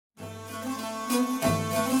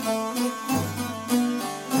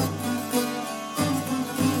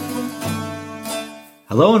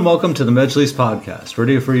Hello and welcome to the Majlis podcast,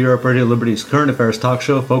 Radio Free Europe, Radio Liberty's current affairs talk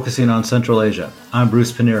show focusing on Central Asia. I'm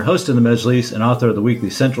Bruce Pannier, host of the Majlis and author of the weekly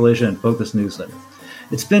Central Asia and Focus newsletter.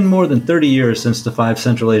 It's been more than 30 years since the 5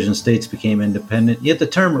 Central Asian states became independent, yet the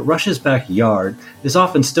term Russia's backyard is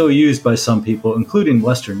often still used by some people, including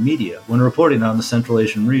Western media, when reporting on the Central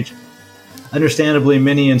Asian region. Understandably,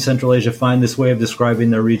 many in Central Asia find this way of describing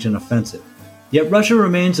their region offensive. Yet Russia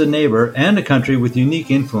remains a neighbor and a country with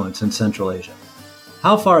unique influence in Central Asia.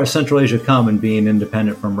 How far has Central Asia come in being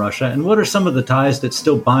independent from Russia, and what are some of the ties that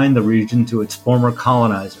still bind the region to its former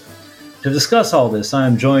colonizer? To discuss all this, I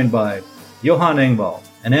am joined by Johan Engvall,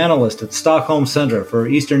 an analyst at Stockholm Center for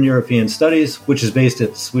Eastern European Studies, which is based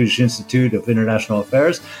at the Swedish Institute of International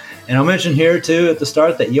Affairs. And I'll mention here, too, at the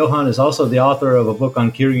start that Johan is also the author of a book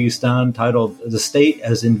on Kyrgyzstan titled The State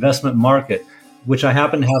as Investment Market, which I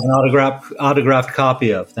happen to have an autographed copy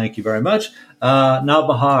of. Thank you very much.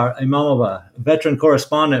 Navbahor Imamova, veteran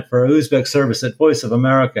correspondent for Uzbek Service at Voice of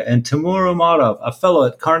America, and Temur Umarov, a fellow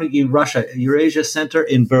at Carnegie Russia-Eurasia Center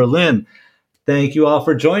in Berlin. Thank you all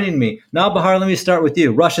for joining me. Navbahor, let me start with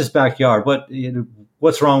you. Russia's backyard.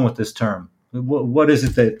 What's wrong with this term? What is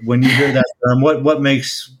it that when you hear that term,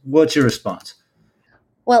 what's your response?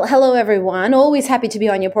 Well, hello, everyone. Always happy to be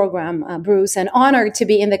on your program, Bruce, and honored to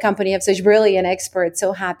be in the company of such brilliant experts.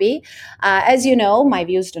 So happy. As you know, my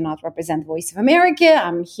views do not represent Voice of America.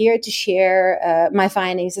 I'm here to share my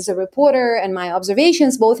findings as a reporter and my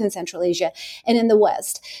observations both in Central Asia and in the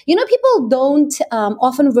West. You know, people don't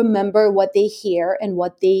often remember what they hear and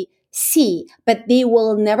what they see, but they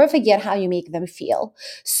will never forget how you make them feel.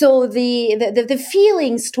 So the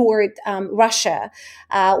feelings toward Russia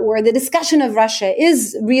or the discussion of Russia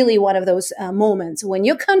is really one of those moments when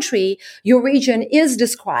your country, your region is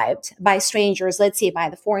described by strangers, let's say by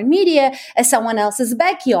the foreign media, as someone else's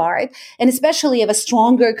backyard, and especially of a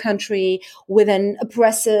stronger country with an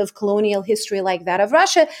oppressive colonial history like that of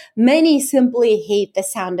Russia. Many simply hate the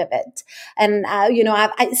sound of it. And,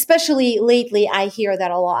 especially lately, I hear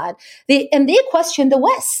that a lot. They question the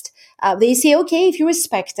West. They say, okay, if you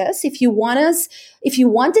respect us, if you want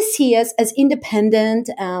to see us as independent,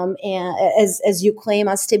 and as you claim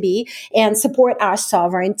us to be, and support our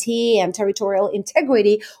sovereignty and territorial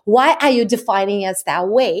integrity, why are you defining us that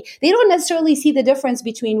way? They don't necessarily see the difference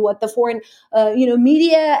between what the foreign,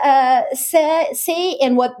 media say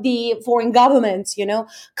and what the foreign governments,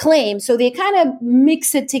 claim. So they kind of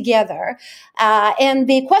mix it together, and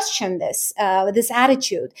they question this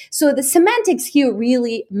attitude. So the semantics here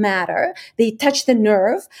really matter. They touch the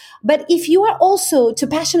nerve. But if you are also to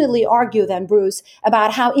passionately argue then, Bruce,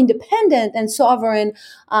 about how independent and sovereign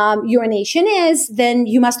your nation is, then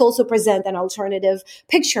you must also present an alternative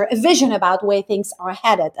picture, a vision about where things are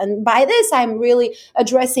headed. And by this, I'm really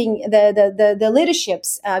addressing the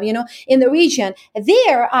leaderships, in the region.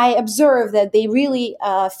 There, I observe that they really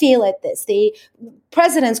fail at this.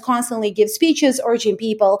 Presidents constantly give speeches urging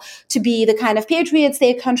people to be the kind of patriots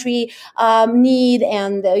their country need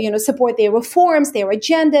and, support their reforms, their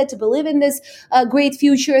agenda, to believe in this great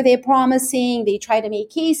future they're promising. They try to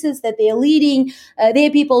make cases that they're leading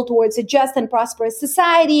their people towards a just and prosperous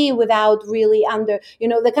society without really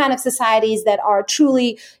the kind of societies that are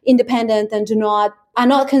truly independent and are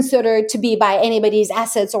not considered to be by anybody's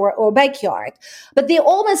assets or backyard. But they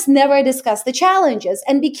almost never discuss the challenges.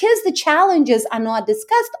 And because the challenges are not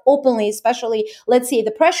discussed openly, especially, let's say,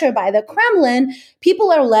 the pressure by the Kremlin,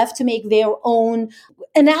 people are left to make their own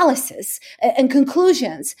analysis and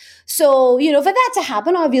conclusions. So, for that to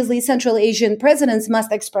happen, obviously, Central Asian presidents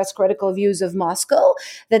must express critical views of Moscow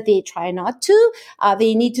that they try not to.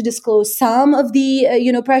 They need to disclose some of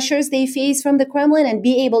the, pressures they face from the Kremlin and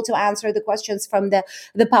be able to answer the questions from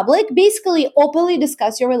the public. Basically, openly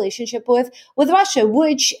discuss your relationship with Russia,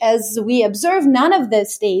 which, as we observe, none of the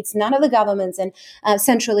states, none of the governments in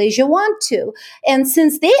Central Asia want to. And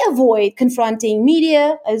since they avoid confronting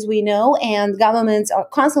media, as we know, and governments are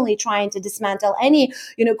constantly trying to dismantle any,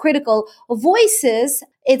 critical voices,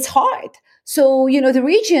 it's hard. So, for the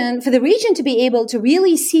region to be able to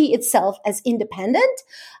really see itself as independent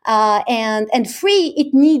and free,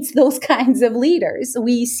 it needs those kinds of leaders.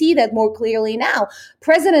 We see that more clearly now.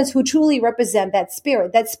 Presidents who truly represent that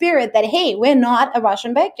spirit that, hey, we're not a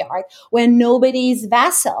Russian backyard. We're nobody's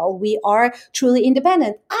vassal. We are truly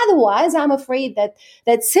independent. Otherwise, I'm afraid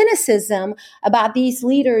that cynicism about these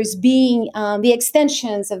leaders being the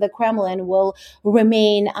extensions of the Kremlin will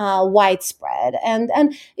remain widespread. And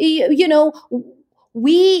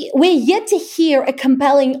we're yet to hear a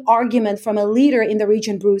compelling argument from a leader in the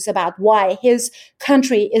region, Bruce, about why his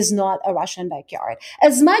country is not a Russian backyard.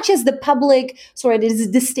 As much as the public sort of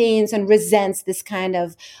disdains and resents this kind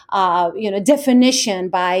of definition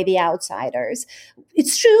by the outsiders,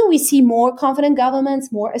 it's true we see more confident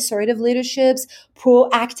governments, more assertive leaderships,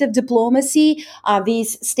 proactive diplomacy.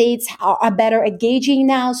 These states are better at gauging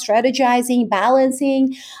now, strategizing,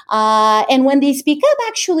 balancing. And when they speak up,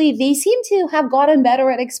 actually, they seem to have gotten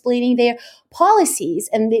better at explaining their policies.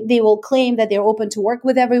 And they will claim that they're open to work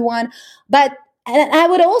with everyone. But and I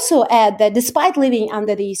would also add that despite living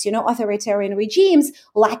under these, authoritarian regimes,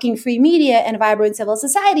 lacking free media and vibrant civil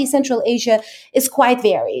society, Central Asia is quite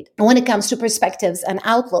varied when it comes to perspectives and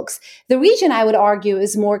outlooks. The region, I would argue,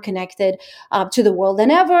 is more connected to the world than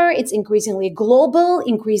ever. It's increasingly global,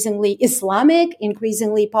 increasingly Islamic,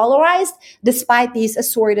 increasingly polarized, despite these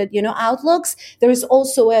assorted, outlooks. There is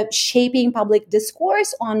also a shaping public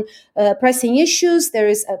discourse on pressing issues. There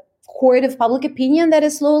is a court of public opinion that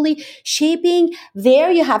is slowly shaping. There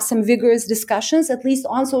you have some vigorous discussions, at least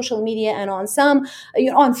on social media and on some,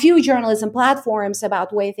 on few journalism platforms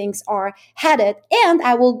about where things are headed. And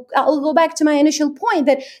I'll go back to my initial point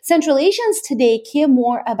that Central Asians today care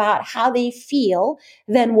more about how they feel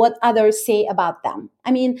than what others say about them. I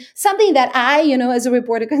mean, something that I, as a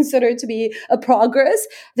reporter consider to be a progress.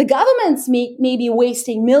 The governments may be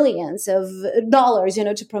wasting millions of dollars,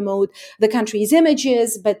 to promote the country's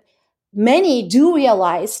images, but many do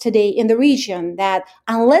realize today in the region that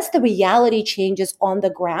unless the reality changes on the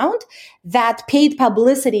ground, that paid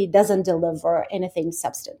publicity doesn't deliver anything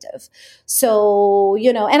substantive. So,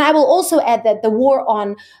 and I will also add that the war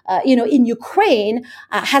on, in Ukraine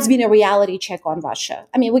has been a reality check on Russia.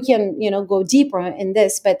 I mean, we can, go deeper in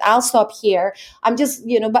this, but I'll stop here. I'm just,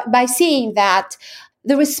 by saying that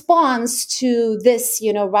the response to this,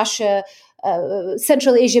 Russia,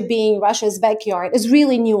 Central Asia being Russia's backyard is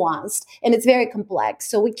really nuanced and it's very complex.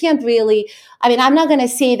 So we can't really, I'm not going to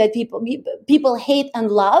say that people hate and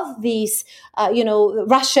love these,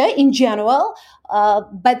 Russia in general,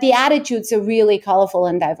 but the attitudes are really colorful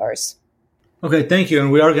and diverse. Okay, thank you.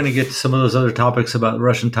 And we are going to get to some of those other topics about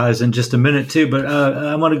Russian ties in just a minute, too. But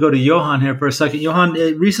I want to go to Johan here for a second. Johan,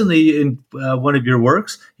 recently in one of your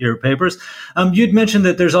works, your papers, you'd mentioned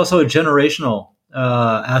that there's also a generational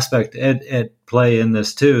aspect at play in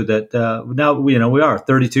this, too, that now, we are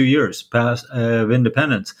 32 years past of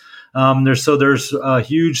independence. There's a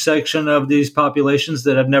huge section of these populations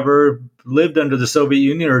that have never lived under the Soviet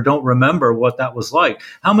Union or don't remember what that was like.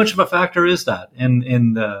 How much of a factor is that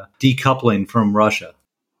in decoupling from Russia?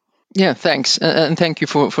 Yeah, thanks. And thank you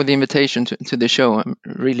for the invitation to the show. I'm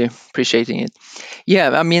really appreciating it.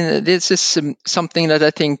 Yeah, this is something that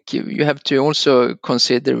I think you have to also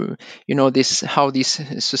consider, how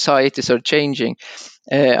these societies are changing.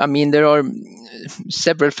 There are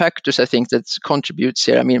several factors I think that contributes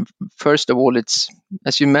here. First of all, it's,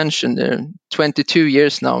 as you mentioned, 22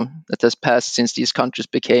 years now that has passed since these countries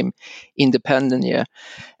became independent. Yeah,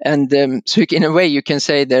 and so in a way you can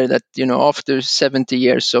say there that after 70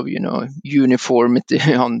 years of uniformity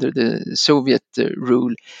under the Soviet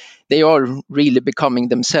rule, they are really becoming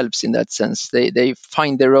themselves in that sense. They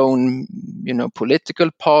find their own political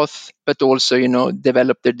path, but also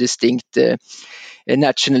develop their distinct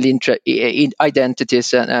national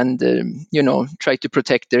identities and try to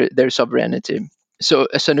protect their sovereignty. So,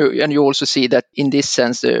 and you also see that in this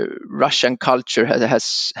sense, the Russian culture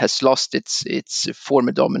has lost its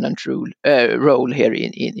former dominant role here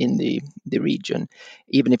in the region,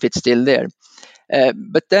 even if it's still there.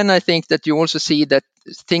 But then I think that you also see that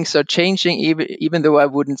things are changing, even though I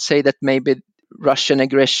wouldn't say that maybe Russian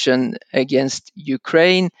aggression against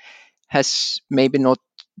Ukraine has maybe not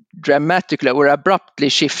dramatically or abruptly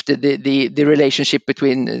shifted the relationship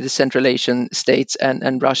between the Central Asian states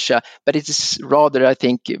and Russia, but it is rather, I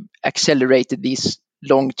think, accelerated these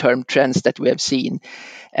long-term trends that we have seen.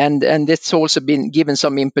 And it's also been given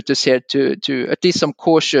some impetus here to at least some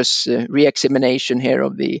cautious re-examination here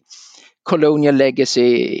of the colonial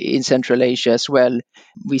legacy in Central Asia as well.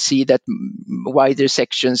 We see that wider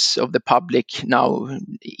sections of the public now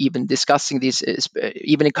even discussing this,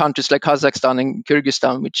 even in countries like Kazakhstan and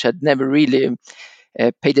Kyrgyzstan, which had never really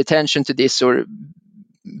paid attention to this or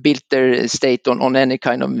built their state on any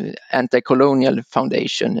kind of anti-colonial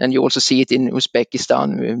foundation. And you also see it in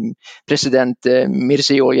Uzbekistan. President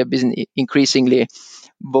Mirziyoyev has been increasingly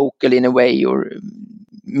vocal in a way, or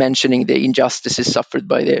mentioning the injustices suffered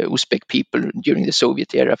by the Uzbek people during the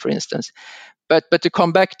Soviet era, for instance. But to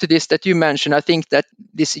come back to this that you mentioned, I think that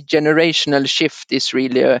this generational shift is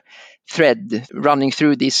really a thread running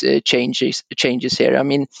through these changes here.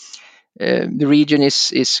 the region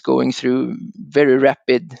is going through very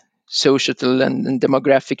rapid societal and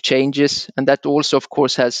demographic changes, and that also, of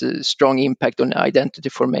course, has a strong impact on identity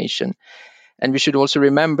formation. And we should also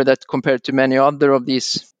remember that compared to many other of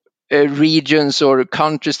these regions or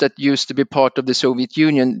countries that used to be part of the Soviet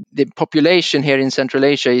Union, the population here in Central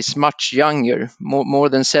Asia is much younger. More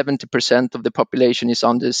than 70% of the population is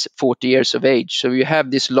under 40 years of age. So you have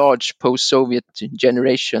this large post-Soviet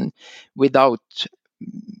generation without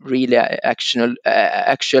really actual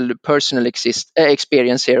personal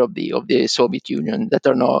experience here of the Soviet Union that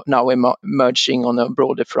are now emerging on a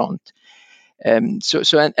broader front. And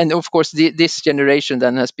of course, this generation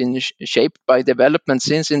then has been shaped by development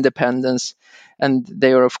since independence, and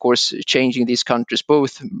they are of course changing these countries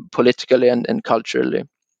both politically and culturally.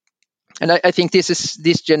 And I think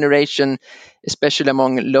this generation, especially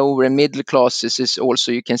among lower and middle classes, is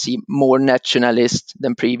also, you can see, more nationalist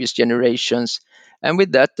than previous generations. And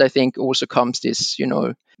with that, I think also comes this,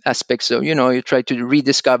 aspects of, you try to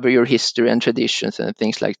rediscover your history and traditions and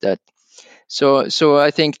things like that. So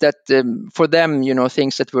I think that for them,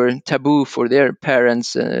 things that were taboo for their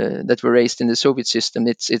parents that were raised in the Soviet system,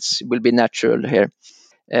 it's will be natural here.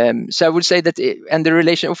 So I would say that, and the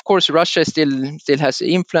relation, of course, Russia still has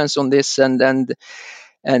influence on this, and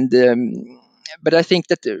but I think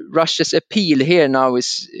that Russia's appeal here now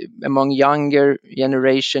is among younger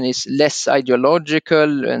generation is less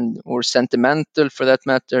ideological or sentimental, for that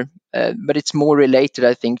matter, but it's more related,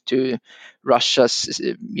 I think, to Russia's,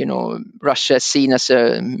 Russia is seen as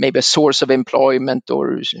maybe a source of employment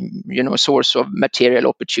or, a source of material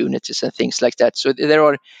opportunities and things like that. So there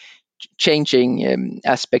are changing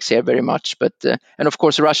aspects here very much, but and of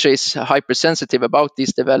course Russia is hypersensitive about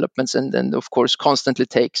these developments, and of course constantly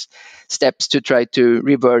takes steps to try to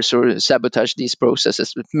reverse or sabotage these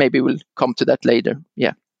processes. But maybe we'll come to that later.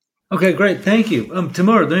 Yeah. Okay, great. Thank you.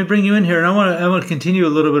 Temur, let me bring you in here, and I want to continue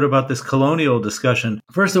a little bit about this colonial discussion.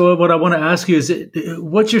 First of all, what I want to ask you is,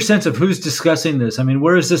 what's your sense of who's discussing this? I mean,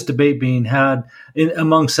 where is this debate being had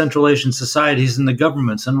among Central Asian societies and the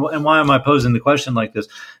governments? And why am I posing the question like this?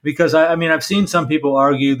 Because, I've seen some people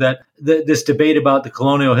argue that this debate about the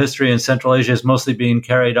colonial history in Central Asia is mostly being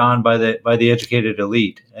carried on by the educated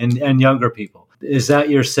elite and younger people. Is that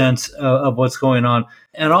your sense of what's going on?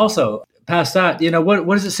 And also, past that, what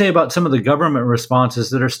does it say about some of the government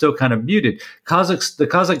responses that are still kind of muted? The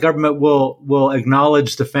Kazakh government will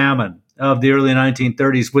acknowledge the famine of the early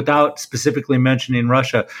 1930s without specifically mentioning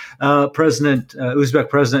Russia. Uzbek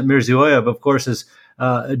President Mirziyoyev, of course, has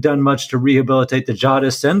done much to rehabilitate the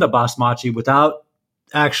jadists and the basmachi without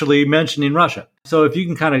actually mentioning Russia. So if you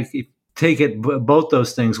can kind of take it both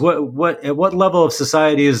those things, at what level of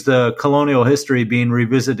society is the colonial history being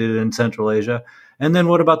revisited in Central Asia? And then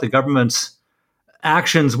what about the government's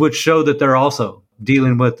actions, which show that they're also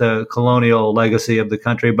dealing with the colonial legacy of the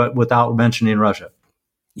country, but without mentioning Russia?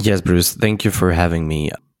 Yes, Bruce, thank you for having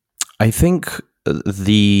me. I think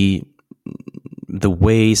the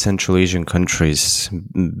way Central Asian countries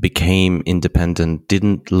became independent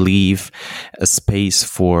didn't leave a space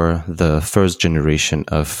for the first generation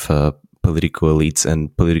of political elites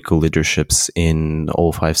and political leaderships in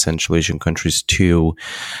all 5 Central Asian countries to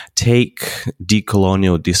take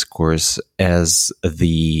decolonial discourse as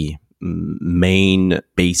the main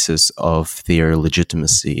basis of their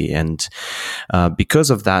legitimacy. And because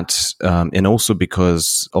of that, and also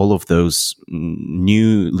because all of those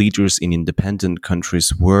new leaders in independent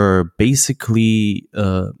countries were basically,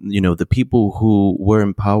 the people who were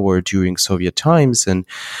in power during Soviet times, and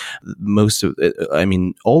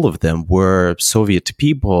all of them were Soviet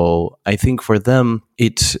people. I think for them,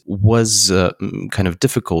 it was kind of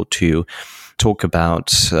difficult to talk about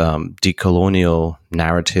decolonial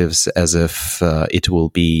narratives as if it will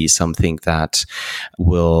be something that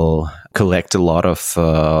will collect a lot of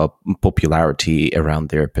popularity around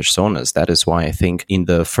their personas. That is why I think in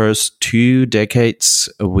the first 2 decades,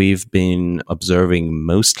 we've been observing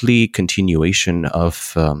mostly continuation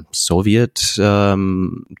of Soviet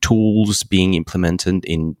tools being implemented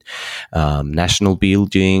in national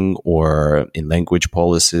building or in language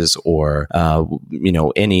policies or,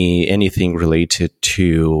 anything related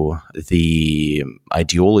to the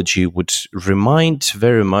ideology would remind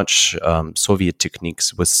very much Soviet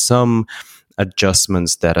techniques with some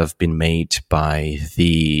adjustments that have been made by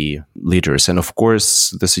the leaders. And of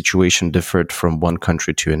course, the situation differed from one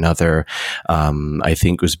country to another. I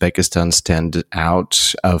think Uzbekistan stand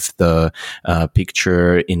out of the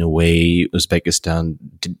picture in a way. Uzbekistan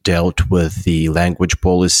dealt with the language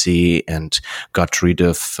policy and got rid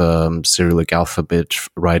of Cyrillic alphabet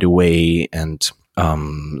right away, and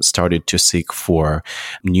started to seek for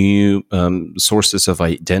new sources of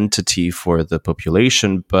identity for the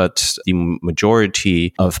population, but the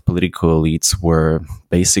majority of political elites were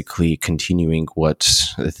basically continuing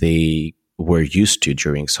what they were used to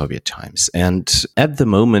during Soviet times. And at the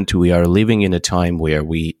moment, we are living in a time where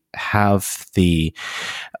we have the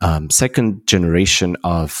second generation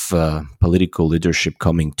of political leadership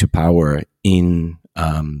coming to power in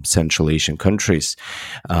Central Asian countries.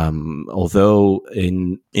 Although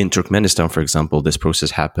in Turkmenistan, for example, this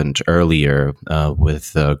process happened earlier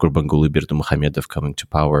with Gurbanguly Berdimuhamedov coming to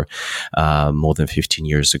power more than 15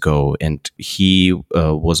 years ago. And he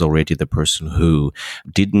was already the person who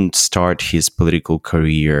didn't start his political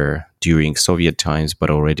career during Soviet times, but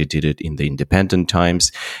already did it in the independent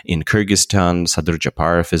times. In Kyrgyzstan, Sadir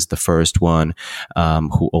Japarov is the first one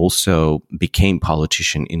who also became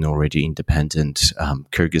politician in already independent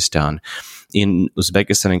Kyrgyzstan. In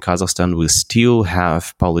Uzbekistan and Kazakhstan, we still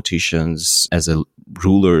have politicians as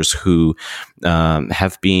rulers who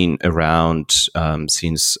have been around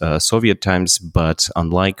since Soviet times, but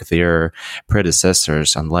unlike their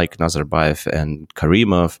predecessors, unlike Nazarbayev and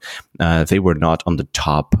Karimov, they were not on the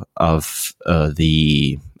top of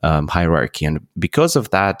the hierarchy. And because of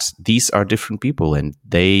that, these are different people and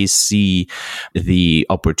they see the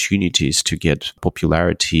opportunities to get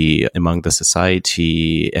popularity among the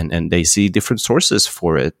society and they see different sources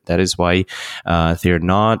for it. That is why they're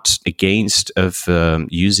not against of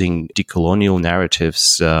using decolonial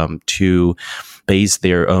narratives to base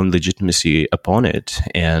their own legitimacy upon it.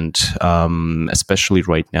 And especially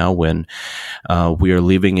right now when we are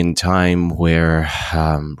living in time where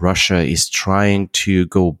Russia is trying to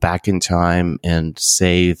go back in time and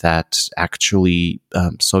say that actually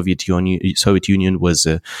Soviet Union was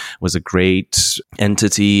a great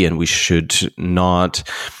entity and we should not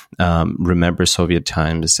remember Soviet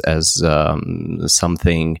times as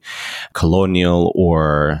something colonial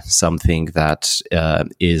or something that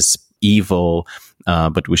is evil,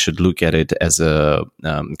 but we should look at it as a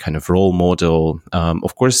kind of role model.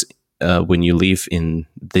 Of course, when you live in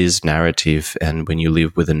this narrative and when you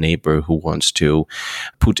live with a neighbor who wants to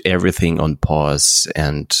put everything on pause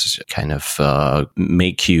and kind of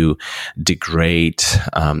make you degrade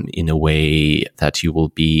in a way that you will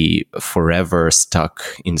be forever stuck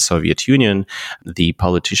in Soviet Union, the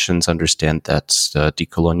politicians understand that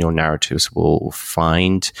decolonial narratives will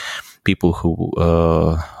find people who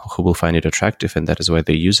will find it attractive, and that is why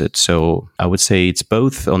they use it. So I would say it's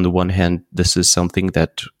both. On the one hand, this is something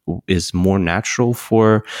that is more natural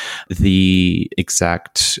for the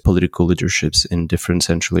exact political leaderships in different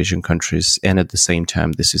Central Asian countries, and at the same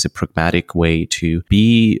time, this is a pragmatic way to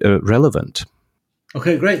be relevant.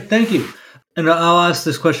 Okay, great. Thank you. And I'll ask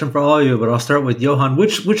this question for all of you, but I'll start with Johan.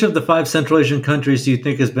 Which of the 5 Central Asian countries do you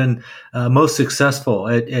think has been most successful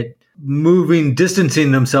at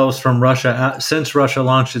distancing themselves from Russia since Russia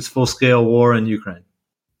launched its full-scale war in Ukraine?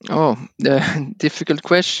 Oh, difficult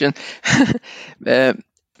question.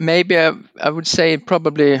 Maybe I would say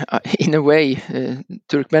probably in a way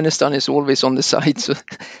Turkmenistan is always on the side, so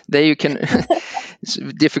there you can. It's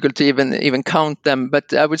difficult to even count them,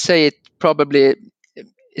 but I would say it probably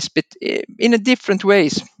is in a different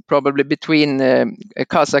ways, probably between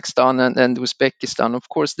Kazakhstan and Uzbekistan. Of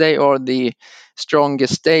course, they are the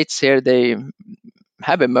strongest states here. They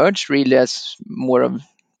have emerged really as more of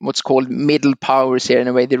what's called middle powers here in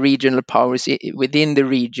a way, the regional powers within the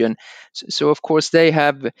region. So of course they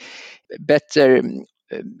have better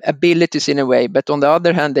abilities in a way, but on the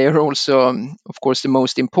other hand they are also of course the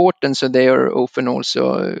most important, so they are often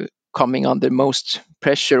also coming under most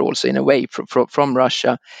pressure also in a way from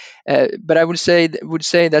Russia. But I would say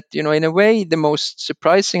that, you know, in a way the most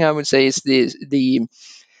surprising I would say is the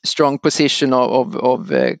strong position of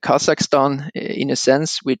Kazakhstan in a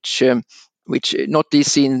sense, which not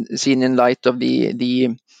least seen in light of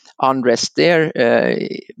the unrest there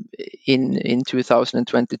in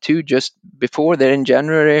 2022, just before there in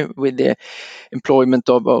January, with the employment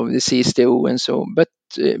of the CSTO and so. But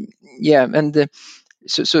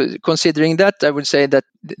so considering that, I would say that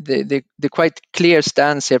the quite clear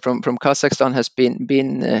stance here from Kazakhstan has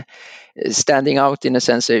been standing out in a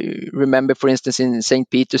sense. I remember, for instance, in St.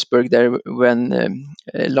 Petersburg there when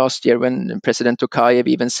last year when President Tokayev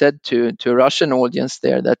even said to a Russian audience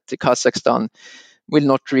there that Kazakhstan will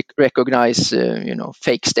not recognize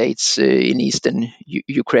fake states in eastern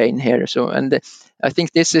Ukraine here. So, and I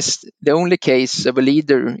think this is the only case of a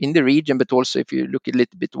leader in the region, but also if you look a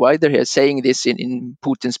little bit wider here, saying this in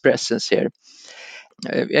Putin's presence here.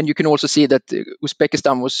 And you can also see that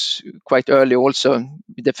Uzbekistan was quite early also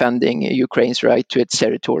defending Ukraine's right to its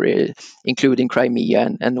territory, including Crimea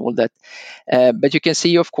and all that. But you can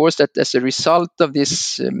see, of course, that as a result of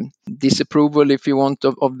this disapproval, if you want,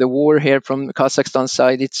 of the war here from Kazakhstan's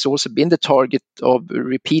side, it's also been the target of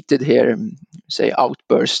repeated here, say,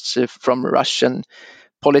 outbursts from Russian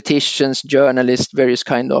politicians, journalists, various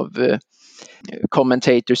kind of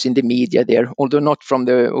commentators in the media there, although not from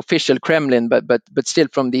the official Kremlin, but still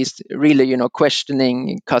from these really,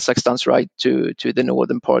 questioning Kazakhstan's right to the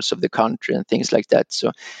northern parts of the country and things like that.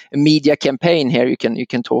 So a media campaign here you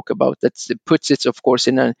can talk about that puts it, of course,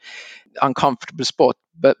 in an uncomfortable spot.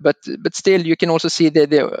 But still, you can also see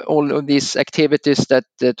all of these activities that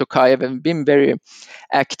Tokayev have been very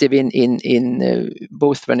active in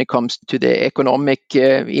both when it comes to the economic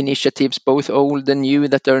initiatives, both old and new,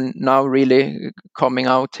 that are now really coming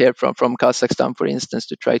out here from Kazakhstan, for instance,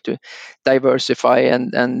 to try to diversify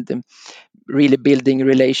and really building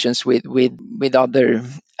relations with other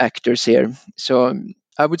actors here. So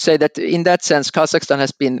I would say that in that sense, Kazakhstan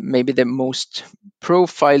has been maybe the most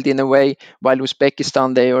profiled in a way, while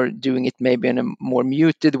Uzbekistan, they are doing it maybe in a more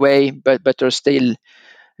muted way, but are still,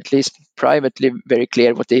 at least privately, very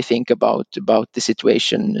clear what they think about the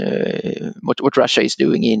situation, what Russia is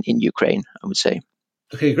doing in Ukraine, I would say.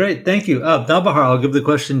 Okay, great. Thank you. Navbahor, I'll give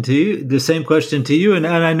the same question to you. And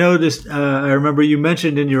I noticed, I remember you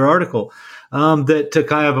mentioned in your article that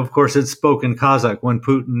Tokayev, of course, had spoken Kazakh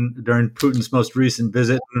during Putin's most recent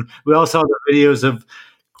visit. And we all saw the videos of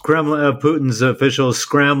Putin's officials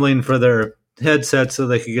scrambling for their headsets so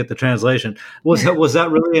they could get the translation. Was that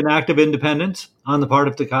really an act of independence on the part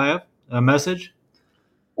of Tokayev, a message?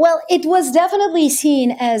 Well, it was definitely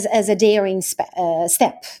seen as a daring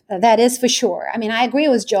step. That is for sure. I mean, I agree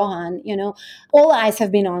with Johan. All eyes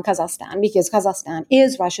have been on Kazakhstan because Kazakhstan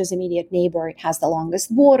is Russia's immediate neighbor. It has the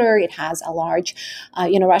longest border. It has a large,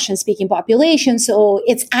 Russian-speaking population. So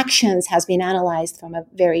its actions has been analyzed from a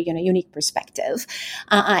very, unique perspective.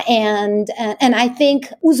 And I think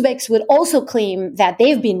Uzbeks would also claim that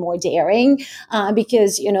they've been more daring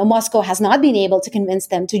because, Moscow has not been able to convince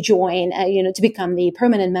them to join, to become the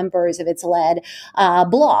permanent members of its led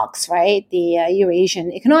blocs, right? The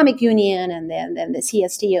Eurasian Economic Union and then the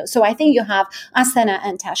CSTO. So I think you have Astana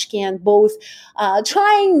and Tashkent both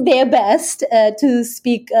trying their best to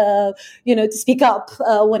speak up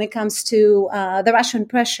when it comes to the Russian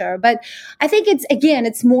pressure. But I think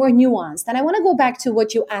it's more nuanced. And I want to go back to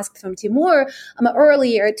what you asked from Temur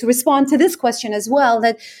earlier to respond to this question as well,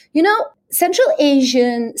 that, Central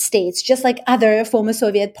Asian states, just like other former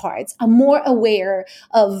Soviet parts, are more aware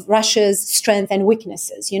of Russia's strength and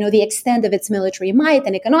weaknesses, the extent of its military might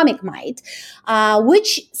and economic might,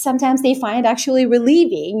 which sometimes they find actually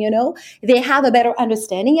relieving, They have a better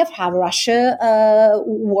understanding of how Russia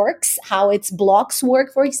works, how its blocs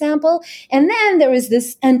work, for example. And then there is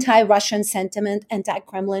this anti-Russian sentiment,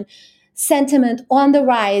 anti-Kremlin sentiment on the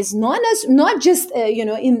rise, not just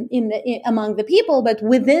among the people, but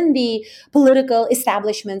within the political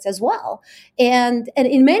establishments as well. And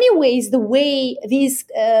in many ways, the way these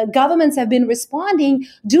governments have been responding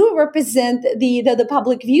do represent the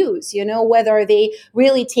public views. Whether they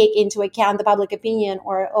really take into account the public opinion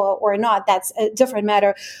or not, that's a different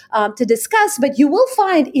matter to discuss. But you will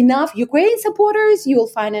find enough Ukrainian supporters, you will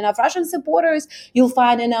find enough Russian supporters, you'll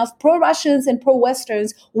find enough pro-Russians and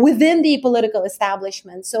pro-Westerns within the political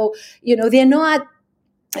establishment. So, they're not,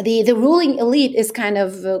 the ruling elite is kind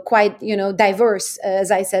of quite, diverse,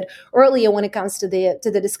 as I said earlier, when it comes to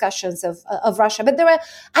the discussions of Russia. But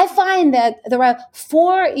I find that there are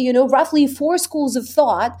roughly four schools of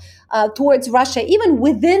thought towards Russia, even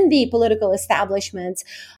within the political establishments,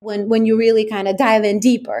 when you really kind of dive in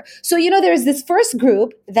deeper. So, there's this first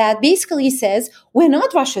group that basically says, we're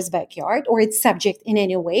not Russia's backyard or its subject in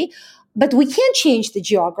any way, but we can't change the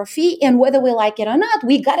geography, and whether we like it or not,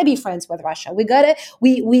 we got to be friends with Russia. We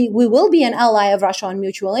will be an ally of Russia on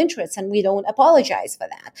mutual interests, and we don't apologize for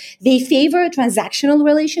that. They favor transactional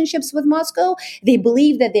relationships with Moscow. They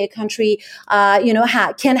believe that their country,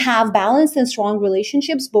 can have balanced and strong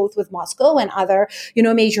relationships both with Moscow and other,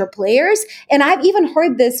 major players. And I've even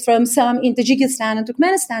heard this from some in Tajikistan and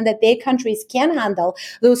Turkmenistan, that their countries can handle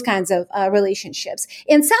those kinds of relationships.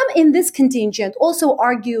 And some in this contingent also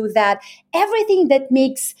argue that everything that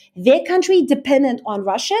makes their country dependent on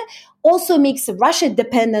Russia also makes Russia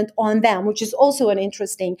dependent on them, which is also an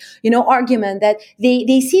interesting, argument that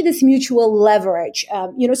they see this mutual leverage,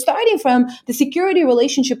 starting from the security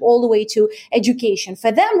relationship all the way to education.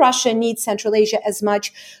 For them, Russia needs Central Asia as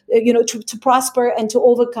much, to prosper and to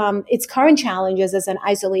overcome its current challenges as an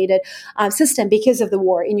isolated system because of the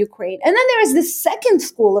war in Ukraine. And then there is this second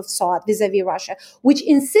school of thought vis-a-vis Russia, which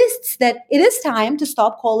insists that it is time to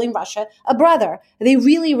stop calling Russia a brother. They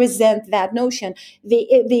really resent that notion.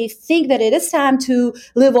 They think that it is time to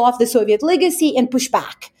live off the Soviet legacy and push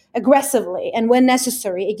back aggressively and when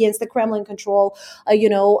necessary against the Kremlin control,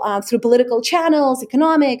 through political channels,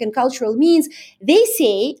 economic and cultural means. They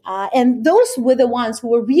say, and those were the ones who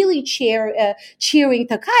were really cheering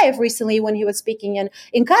Tokayev recently when he was speaking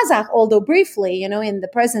in Kazakh, although briefly, in the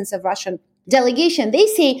presence of Russian delegation. They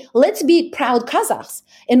say, let's be proud Kazakhs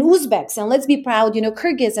and Uzbeks, and let's be proud,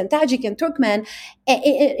 Kyrgyz and Tajik and Turkmen,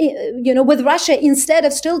 with Russia, instead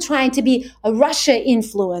of still trying to be a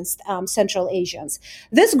Russia-influenced Central Asians.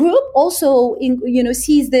 This group also,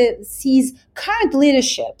 sees current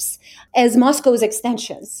leaderships as Moscow's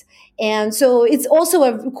extensions. And so it's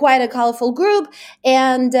also quite a colorful group.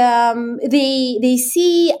 And they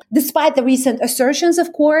see, despite the recent assertions,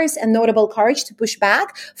 of course, and notable courage to push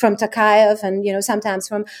back from Tokayev and, sometimes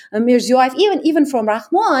from Mirziyoyev, even from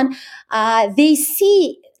Rahmon, they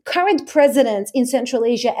see current presidents in Central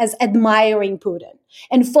Asia as admiring Putin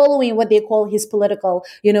and following what they call his political,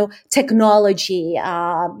 technology,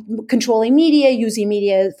 controlling media, using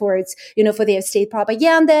media for its, for their state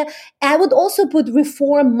propaganda. I would also put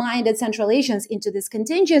reform-minded Central Asians into this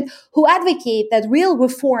contingent who advocate that real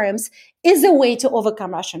reforms is a way to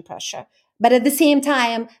overcome Russian pressure. But at the same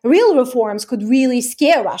time, real reforms could really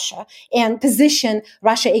scare Russia and position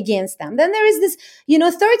Russia against them. Then there is this,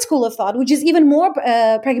 third school of thought, which is even more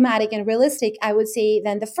pragmatic and realistic, I would say,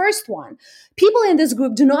 than the first one. People in this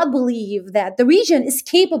group do not believe that the region is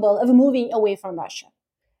capable of moving away from Russia.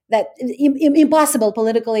 That impossible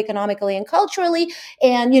politically, economically, and culturally.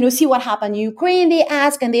 And, see what happened in Ukraine, they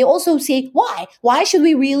ask. And they also say, why? Why should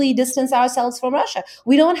we really distance ourselves from Russia?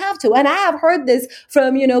 We don't have to. And I have heard this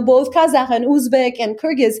from, both Kazakh and Uzbek and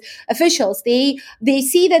Kyrgyz officials. They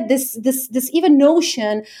see that this even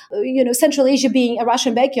notion, Central Asia being a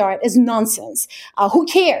Russian backyard is nonsense. Who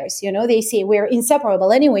cares? They say we're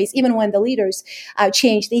inseparable anyways, even when the leaders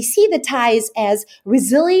change. They see the ties as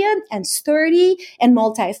resilient and sturdy and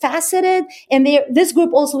multifaceted. And this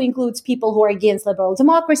group also includes people who are against liberal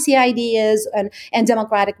democracy ideas and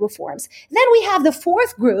democratic reforms. Then we have the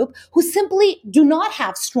fourth group who simply do not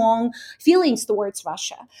have strong feelings towards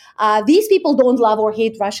Russia. These people don't love or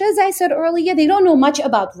hate Russia, as I said earlier. They don't know much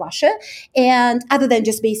about Russia, and other than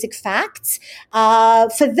just basic facts.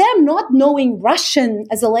 For them, not knowing Russian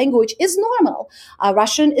as a language is normal.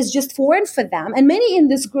 Russian is just foreign for them. And many in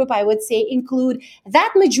this group, I would say, include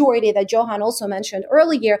that majority that Johan also mentioned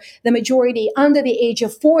earlier, the majority under the age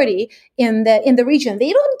of 40 in the region.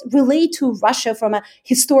 They don't relate to Russia from a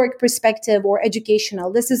historic perspective or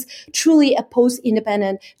educational. This is truly a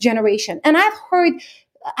post-independent generation. And I've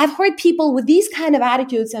heard people with these kind of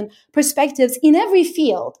attitudes and perspectives in every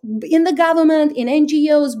field, in the government, in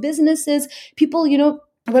NGOs, businesses, people,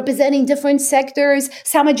 representing different sectors.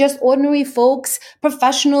 Some are just ordinary folks,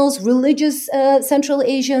 professionals, religious Central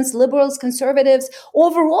Asians, liberals, conservatives.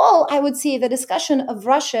 Overall, I would say the discussion of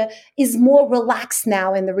Russia is more relaxed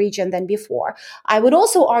now in the region than before. I would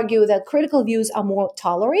also argue that critical views are more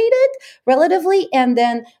tolerated relatively. And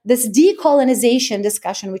then this decolonization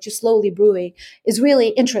discussion, which is slowly brewing, is really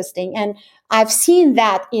interesting. And I've seen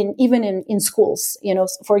that even in schools,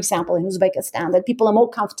 for example, in Uzbekistan, that people are more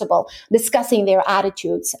comfortable discussing their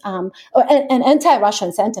attitudes and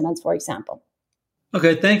anti-Russian sentiments, for example.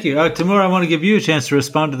 Okay, thank you. Temur, I want to give you a chance to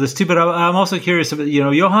respond to this too, but I'm also curious about,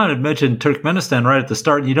 Johan had mentioned Turkmenistan right at the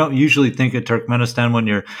start, and you don't usually think of Turkmenistan when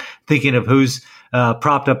you're thinking of who's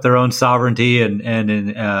propped up their own sovereignty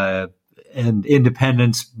and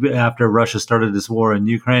independence after Russia started this war in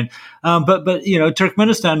Ukraine. But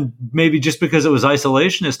Turkmenistan, maybe just because it was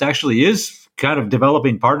isolationist, actually is kind of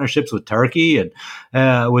developing partnerships with Turkey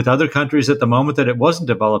and with other countries at the moment that it wasn't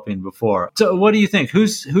developing before. So what do you think?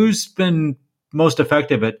 Who's been most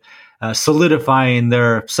effective at solidifying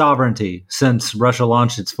their sovereignty since Russia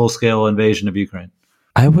launched its full-scale invasion of Ukraine?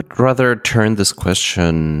 I would rather turn this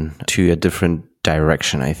question to a different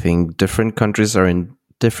direction. I think different countries are in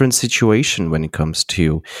different situation when it comes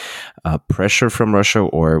to pressure from Russia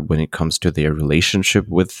or when it comes to their relationship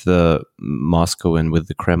with Moscow and with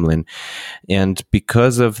the Kremlin. And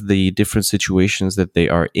because of the different situations that they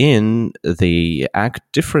are in, they act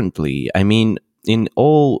differently. I mean, in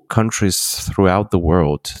all countries throughout the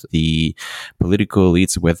world, the political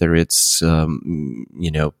elites, whether it's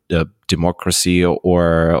democracy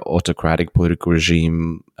or autocratic political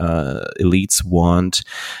regime, elites want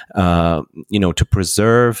to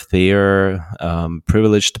preserve their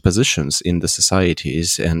privileged positions in the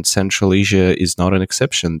societies, and Central Asia is not an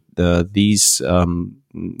exception. These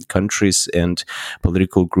countries and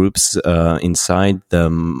political groups inside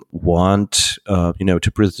them want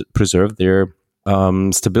to preserve their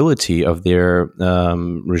stability of their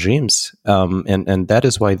regimes, and that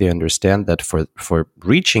is why they understand that for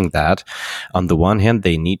reaching that, on the one hand,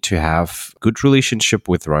 they need to have good relationship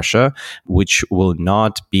with Russia, which will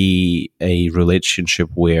not be a relationship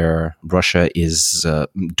where Russia is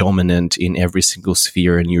dominant in every single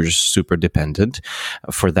sphere and you're super dependent.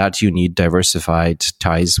 For that, you need diversified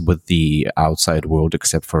ties with the outside world,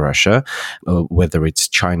 except for Russia, whether it's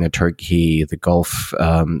China, Turkey, the Gulf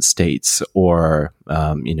states, or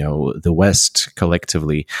the West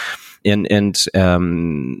collectively. Every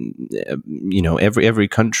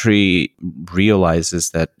country realizes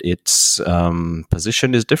that its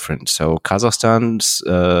position is different. So Kazakhstan's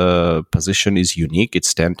position is unique. It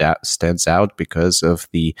stands out because of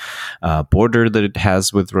the border that it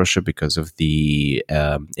has with Russia, because of the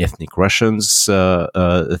ethnic Russians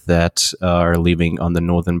that are living on the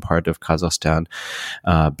northern part of Kazakhstan,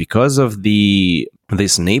 because of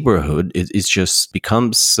this neighborhood. It just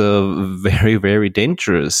becomes very, very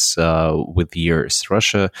dangerous with years.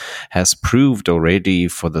 Russia has proved already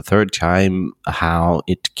for the third time how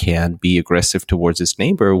it can be aggressive towards its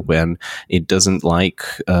neighbor when it doesn't like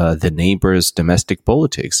the neighbor's domestic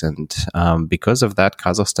politics. And because of that,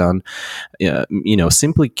 Kazakhstan,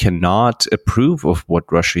 simply cannot approve of what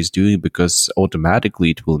Russia is doing, because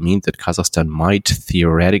automatically it will mean that Kazakhstan might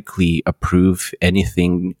theoretically approve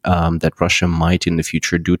anything that Russia might in the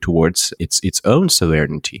future do towards its own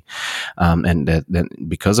sovereignty. And then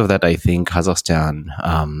because of that, I think Kazakhstan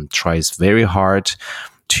tries very hard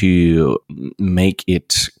to make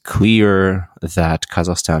it clear that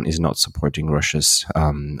Kazakhstan is not supporting Russia's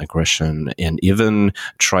aggression, and even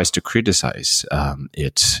tries to criticize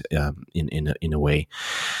it in a way.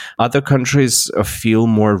 Other countries feel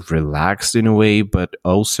more relaxed in a way, but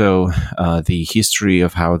also the history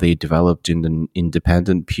of how they developed in the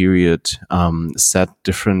independent period set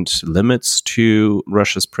different limits to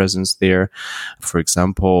Russia's presence there. For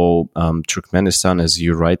example, Turkmenistan, as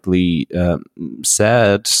you rightly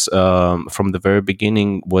said, from the very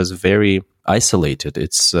beginning was very isolated.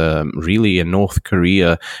 It's really a North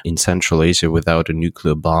Korea in Central Asia without a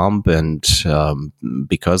nuclear bomb, and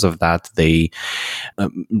because of that, they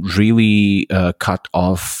really cut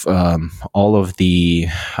off all of the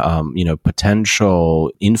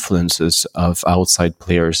potential influences of outside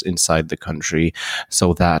players inside the country,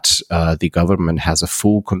 so that the government has a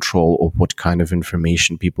full control of what kind of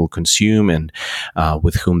information people consume, and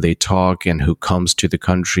with whom they talk, and who comes to the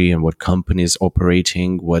country, and what companies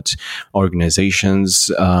operating, what organizations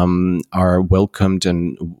are welcomed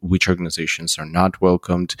and which organizations are not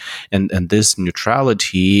welcomed. And this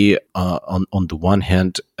neutrality, on the one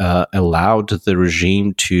hand, allowed the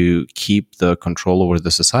regime to keep the control over the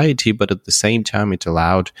society, but at the same time, it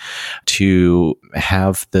allowed to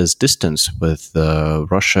have this distance with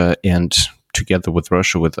Russia, and together with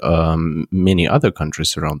Russia, with many other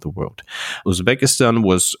countries around the world. Uzbekistan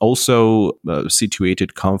was also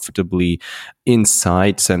situated comfortably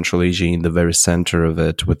inside Central Asia, in the very center of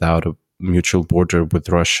it, without a mutual border with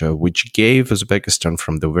Russia, which gave Uzbekistan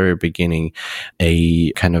from the very beginning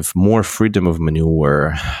a kind of more freedom of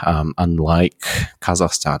maneuver, unlike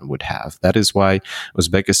Kazakhstan would have. That is why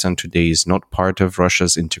Uzbekistan today is not part of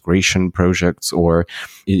Russia's integration projects, or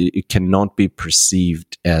it cannot be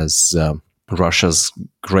perceived as Russia's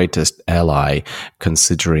greatest ally,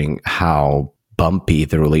 considering how bumpy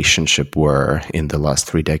the relationship were in the last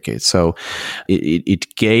 3 decades. So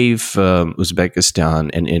it gave Uzbekistan,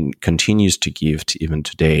 and continues to give even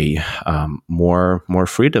today, more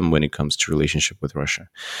freedom when it comes to relationship with Russia.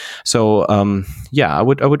 So I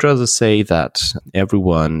would rather say that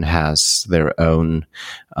everyone has their own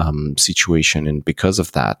situation, and because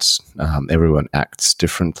of that, everyone acts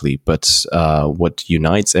differently. But what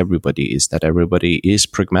unites everybody is that everybody is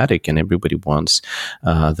pragmatic, and everybody wants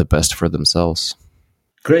the best for themselves.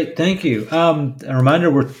 Great, thank you. A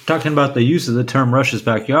reminder, we're talking about the use of the term Russia's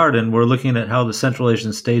backyard, and we're looking at how the Central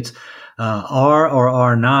Asian states are or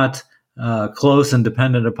are not close and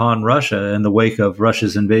dependent upon Russia in the wake of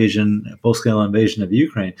Russia's full-scale invasion of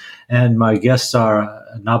Ukraine. And my guests are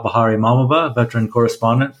Navbahor Imamova, veteran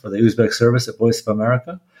correspondent for the Uzbek Service at Voice of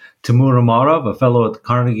America, Temur Umarov, a fellow at the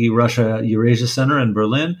Carnegie Russia-Eurasia Center in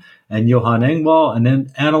Berlin, and Johan Engvall,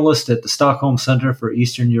 an analyst at the Stockholm Center for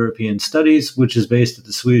Eastern European Studies, which is based at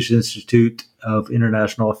the Swedish Institute of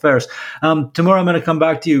International Affairs. Temur, I'm going to come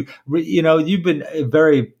back to you. You've been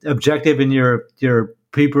very objective in your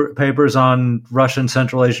papers on Russian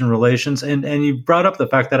Central Asian relations, and you brought up the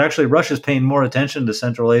fact that actually Russia's paying more attention to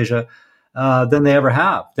Central Asia than they ever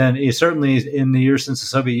have, certainly in the years since the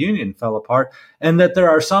Soviet Union fell apart, and that there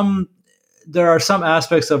are some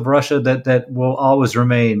aspects of Russia that will always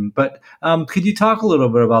remain. But could you talk a little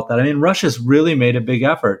bit about that? I mean, Russia's really made a big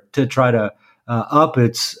effort to try to up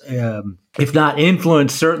its, if not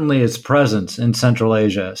influence, certainly its presence in Central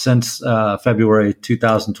Asia since February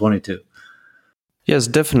 2022. Yes,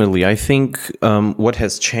 definitely. I think what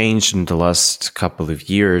has changed in the last couple of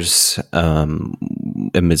years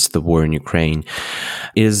amidst the war in Ukraine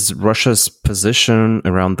is Russia's position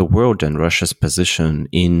around the world and Russia's position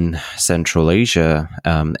in Central Asia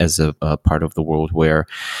as a part of the world where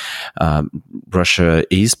Russia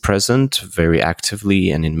is present very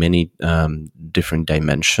actively and in many different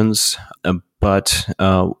dimensions. But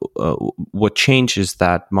what changed is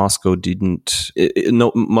that Moscow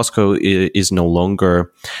is no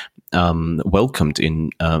longer welcomed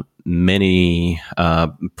in many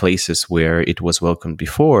places where it was welcomed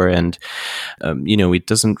before, and it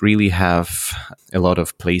doesn't really have a lot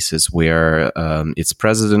of places where its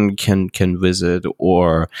president can visit,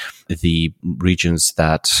 or the regions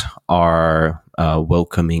that are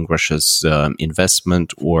welcoming Russia's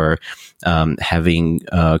investment or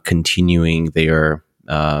continuing their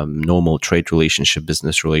normal trade relationship,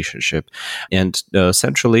 business relationship. And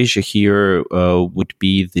Central Asia here would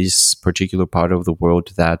be this particular part of the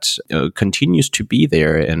world that continues to be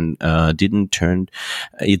there and didn't turn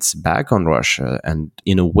its back on Russia. And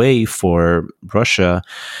in a way, for Russia,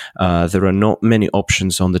 there are not many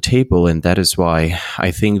options on the table. And that is why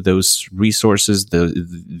I think those resources,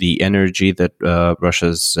 the energy that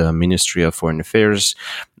Russia's Ministry of Foreign Affairs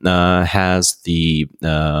has, the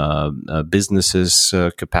businesses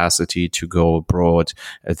capacity to go abroad,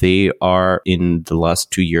 they are in the last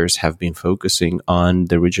 2 years have been focusing on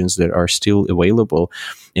the regions that are still available.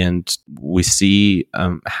 And we see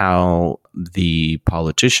how the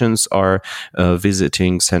politicians are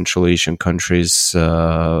visiting Central Asian countries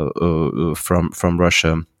from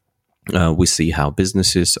Russia. We see how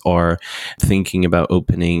businesses are thinking about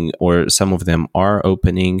opening, or some of them are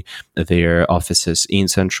opening their offices in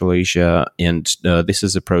Central Asia, and this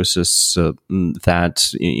is a process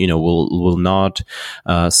that will not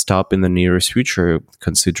stop in the nearest future,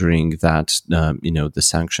 considering that the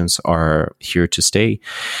sanctions are here to stay.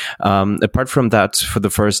 Apart from that, for the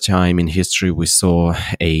first time in history, we saw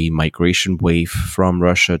a migration wave from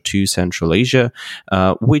Russia to Central Asia,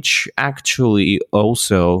 which actually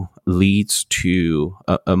also leads to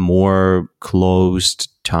a more closed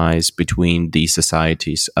ties between the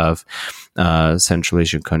societies of Central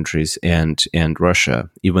Asian countries and Russia,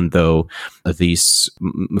 even though this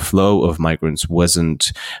flow of migrants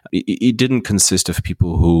it didn't consist of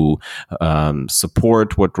people who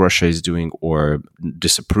support what Russia is doing or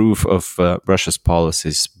disapprove of Russia's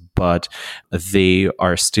policies, but they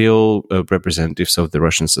are still representatives of the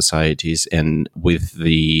Russian societies, and with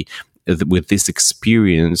this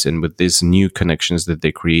experience and with these new connections that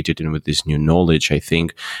they created and with this new knowledge, I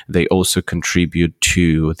think they also contribute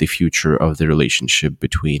to the future of the relationship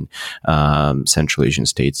between Central Asian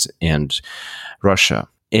states and Russia.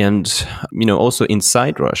 And, also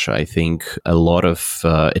inside Russia, I think a lot of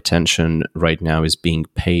attention right now is being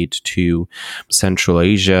paid to Central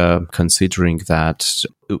Asia, considering that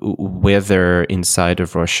whether inside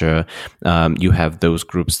of Russia you have those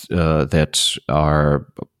groups that are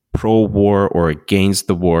pro-war or against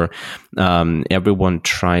the war, everyone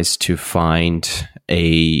tries to find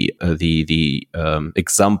the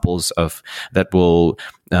examples of that will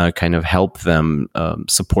kind of help them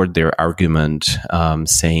support their argument,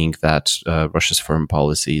 saying that Russia's foreign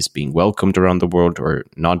policy is being welcomed around the world or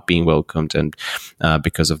not being welcomed, and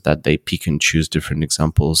because of that, they pick and choose different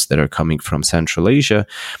examples that are coming from Central Asia,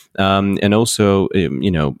 and also,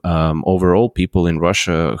 overall, people in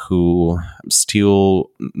Russia who still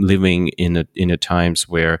living in a times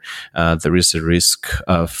where there is a risk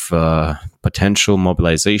of potential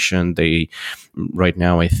mobilization. They right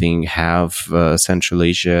now, I think, have Central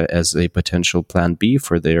Asia as a potential plan B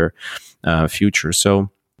for their future. So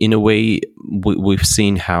in a way, we've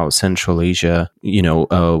seen how Central Asia,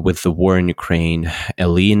 with the war in Ukraine,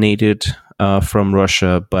 alienated from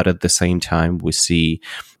Russia, but at the same time, we see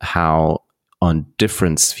how on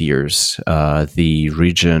different spheres, the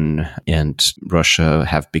region and Russia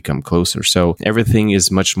have become closer. So everything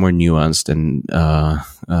is much more nuanced and,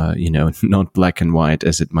 not black and white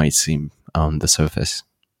as it might seem on the surface.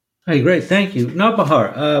 Hey, great. Thank you.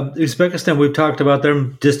 Navbahor, Uzbekistan, we've talked about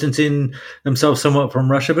them distancing themselves somewhat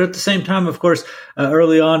from Russia, but at the same time, of course,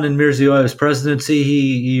 early on in Mirziyoyev's presidency,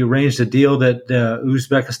 he arranged a deal that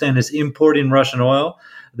Uzbekistan is importing Russian oil.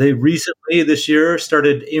 They recently, this year,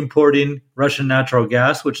 started importing Russian natural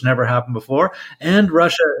gas, which never happened before. And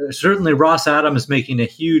Russia, certainly Rosatom is making a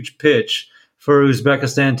huge pitch for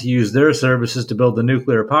Uzbekistan to use their services to build the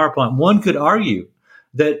nuclear power plant. One could argue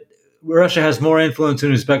that Russia has more influence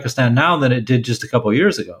in Uzbekistan now than it did just a couple of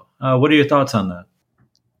years ago. What are your thoughts on that?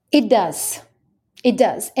 It does. It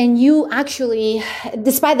does. And you actually,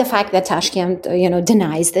 despite the fact that Tashkent,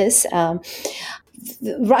 denies this,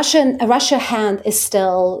 Russia hand is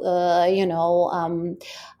still,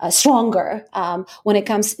 stronger when it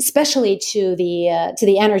comes, especially to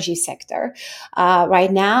the energy sector.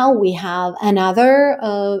 Right now, we have another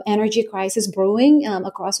energy crisis brewing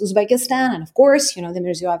across Uzbekistan, and of course, the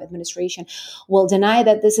Mirziyoyev administration will deny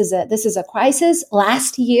that this is a crisis.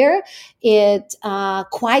 Last year, it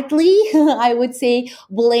quietly, I would say,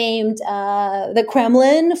 blamed the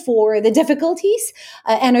Kremlin for the difficulties,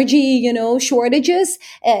 energy, shortages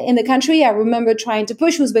in the country. I remember trying to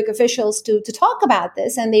push Uzbek officials to talk about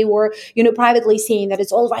this, and they were, privately saying that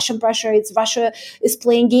it's all Russian pressure. It's Russia is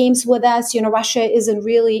playing games with us. Russia is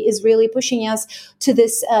really pushing us to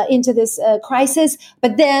this into this crisis.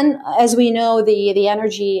 But then, as we know, the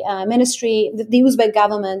energy ministry, the Uzbek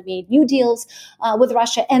government made new deals with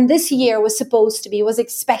Russia, and this year was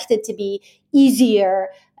expected to be easier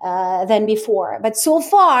than before. But so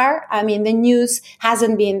far, the news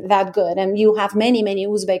hasn't been that good. And you have many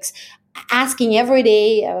Uzbeks asking every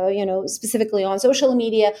day, specifically on social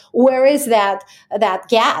media, where is that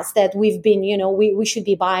gas that we've been, we should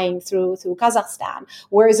be buying through Kazakhstan?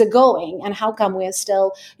 Where is it going? And how come we're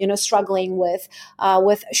still, struggling with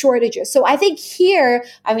shortages? So I think here,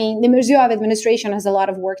 the Mirziyoyev administration has a lot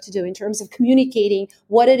of work to do in terms of communicating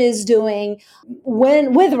what it is doing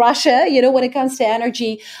with Russia, when it comes to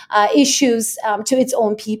energy issues to its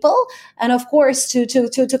own people, and of course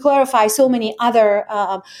to clarify so many other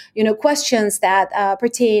questions that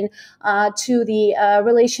pertain to the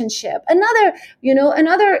relationship.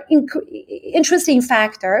 Another interesting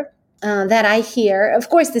factor that I hear, of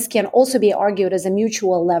course, this can also be argued as a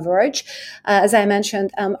mutual leverage. As I mentioned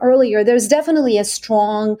earlier, there's definitely a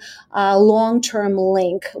strong long-term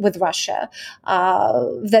link with Russia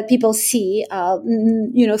that people see,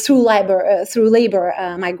 through labor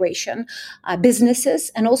migration,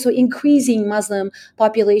 businesses, and also increasing Muslim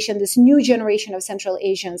population. This new generation of Central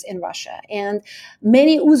Asians in Russia, and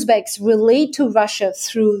many Uzbeks relate to Russia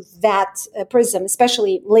through that prism,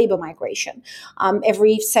 especially labor migration.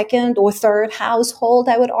 Every second or third household,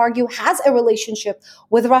 I would argue, has a relationship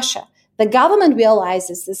with Russia. The government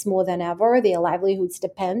realizes this more than ever. Their livelihoods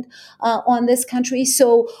depend on this country.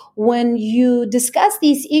 So when you discuss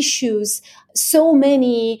these issues, so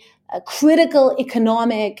many critical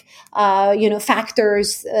economic,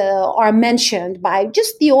 factors are mentioned by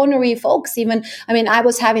just the ordinary folks. Even, I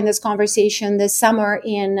was having this conversation this summer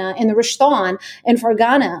in Rishton in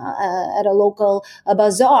Fergana at a local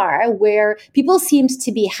bazaar, where people seemed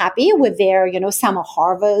to be happy with their, summer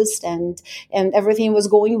harvest, and everything was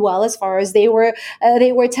going well as far as they were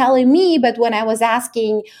telling me. But when I was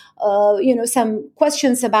asking, some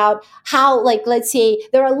questions about how, let's say,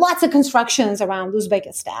 there are lots of constructions around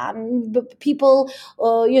Uzbekistan. People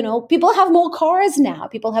have more cars now.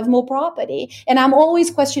 People have more property. And I'm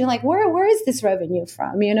always questioning, where is this revenue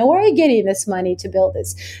from? Where are you getting this money to build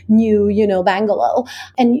this new, bungalow?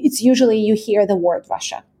 And it's usually you hear the word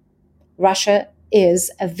Russia. Russia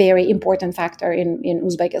is a very important factor in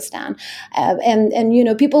Uzbekistan.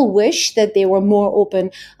 And people wish that there were more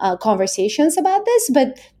open conversations about this,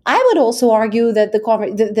 but I would also argue that the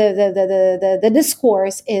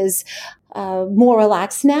discourse is more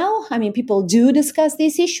relaxed now. People do discuss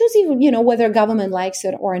these issues, even, whether government likes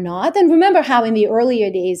it or not. And remember how in the earlier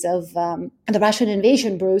days of the Russian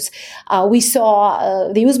invasion, Bruce, we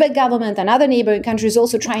saw the Uzbek government and other neighboring countries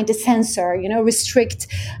also trying to censor, restrict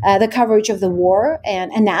the coverage of the war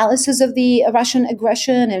and analysis of the Russian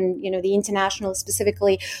aggression and, the international,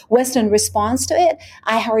 specifically Western response to it.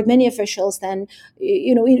 I heard many officials then,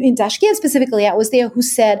 in Tashkent specifically, I was there, who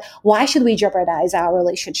said, why should we jeopardize our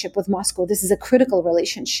relationship with Moscow? This is a critical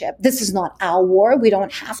relationship. This is not our war. We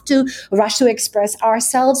don't have to rush to express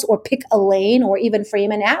ourselves or pick a lane or even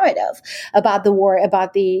frame a narrative about the war,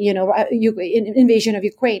 about the invasion of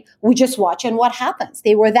Ukraine. We just watch and what happens.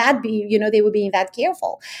 They were they were being that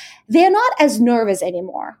careful. They're not as nervous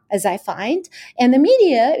anymore, as I find. And the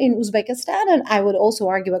media in Uzbekistan, and I would also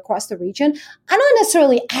argue across the region, are not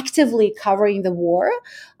necessarily actively covering the war,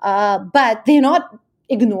 but they're not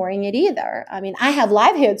ignoring it either. I mean, I have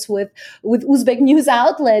live hits with Uzbek news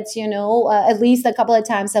outlets, at least a couple of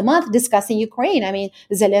times a month discussing Ukraine. I mean,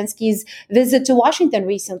 Zelensky's visit to Washington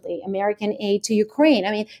recently, American aid to Ukraine.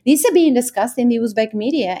 I mean, these are being discussed in the Uzbek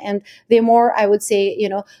media, and they're more, I would say,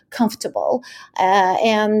 comfortable.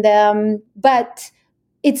 But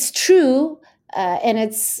it's true. And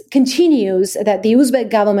it continues that the Uzbek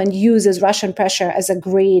government uses Russian pressure as a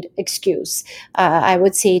great excuse, I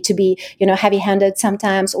would say, to be, heavy-handed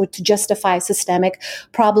sometimes, or to justify systemic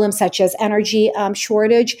problems such as energy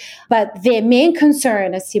shortage. But their main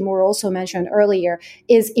concern, as Temur also mentioned earlier,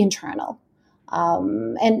 is internal.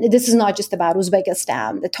 And this is not just about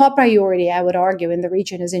Uzbekistan. The top priority, I would argue, in the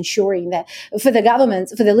region is ensuring that, for the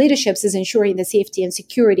governments, for the leaderships, is ensuring the safety and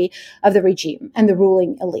security of the regime and the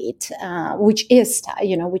ruling elite, which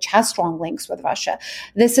has strong links with Russia.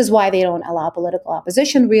 This is why they don't allow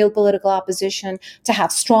real political opposition. To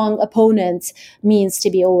have strong opponents means to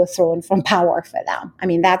be overthrown from power for them. I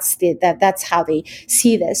mean, that's how they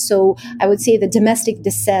see this. So I would say the domestic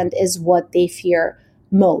dissent is what they fear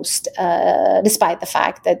most, despite the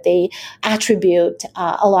fact that they attribute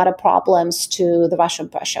a lot of problems to the Russian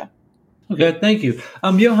pressure. Okay, thank you.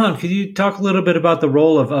 Johan, could you talk a little bit about the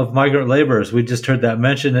role of migrant laborers? We just heard that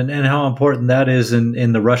mentioned, and how important that is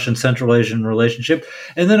in the Russian-Central Asian relationship.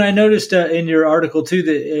 And then I noticed in your article, too,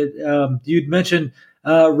 that you'd mentioned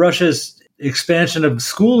Russia's expansion of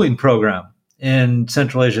schooling program in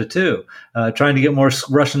Central Asia too, trying to get more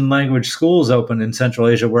Russian language schools open in Central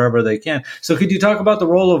Asia wherever they can. So could you talk about the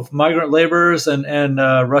role of migrant laborers and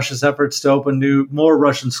Russia's efforts to open more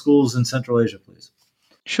Russian schools in Central Asia, please?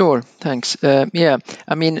 Sure, thanks. I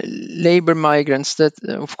mean, labor migrants, that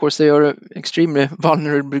of course they are an extremely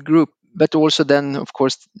vulnerable group, but also then, of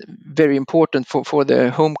course, very important for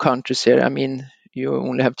the home countries here. I mean, you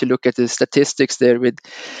only have to look at the statistics there, with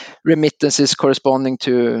remittances corresponding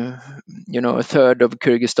to, a third of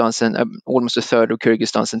Kyrgyzstan's and almost a third of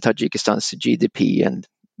Kyrgyzstan's and Tajikistan's GDP, and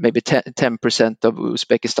maybe 10% of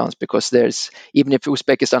Uzbekistan's, because even if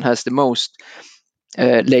Uzbekistan has the most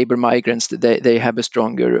labor migrants, they have a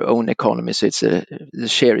stronger own economy, so the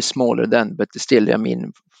share is smaller then, but still, I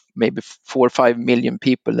mean, maybe 4 or 5 million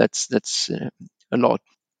people. That's a lot.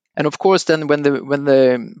 And of course, then when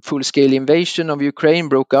the full-scale invasion of Ukraine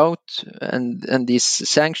broke out, and these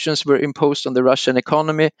sanctions were imposed on the Russian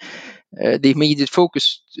economy, the immediate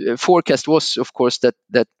forecast was, of course,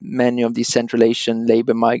 that many of these Central Asian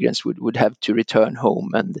labor migrants would have to return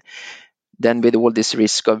home, and then with all this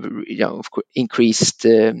risk of increased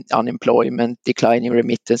unemployment, declining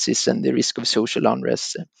remittances, and the risk of social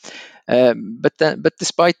unrest. But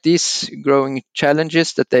despite these growing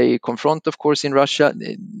challenges that they confront, of course, in Russia,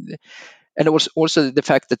 and also the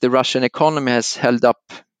fact that the Russian economy has held up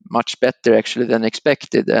much better actually than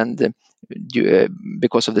expected, and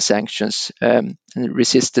because of the sanctions, and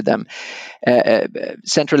resisted them,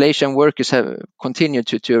 Central Asian workers have continued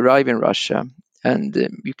to arrive in Russia. And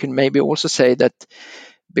you can maybe also say that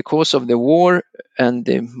because of the war and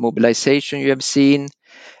the mobilization you have seen,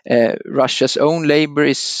 Russia's own labor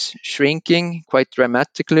is shrinking quite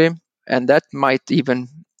dramatically, and that might even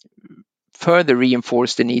further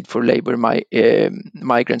reinforce the need for labor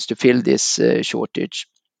migrants to fill this shortage.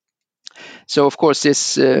 So, of course,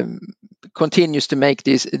 this continues to make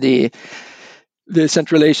the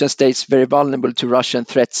Central Asian states very vulnerable to Russian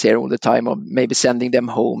threats here all the time, of maybe sending them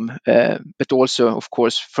home. But also, of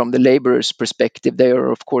course, from the laborers' perspective, they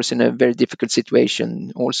are, of course, in a very difficult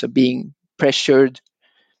situation, also being pressured,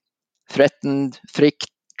 threatened,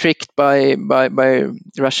 tricked by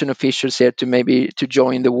Russian officials here to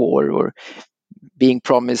join the war, or being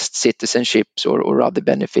promised citizenships or other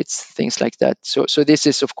benefits, things like that. So this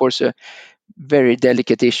is, of course, a very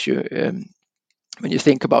delicate issue when you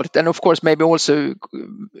think about it. And of course, maybe also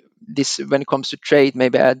this, when it comes to trade,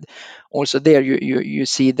 maybe add also there, you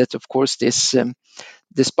see that, of course, this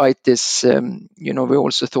despite this, we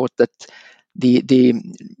also thought that the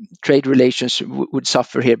trade relations would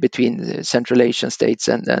suffer here between the Central Asian states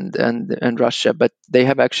and Russia, but they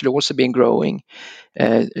have actually also been growing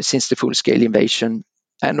since the full-scale invasion.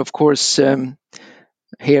 And of course,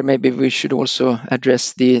 here maybe we should also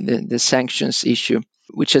address the sanctions issue,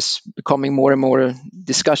 which is becoming more and more a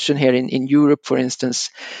discussion here in Europe, for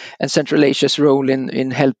instance, and Central Asia's role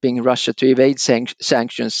in helping Russia to evade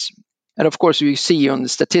sanctions. And of course, we see on the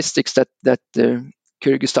statistics that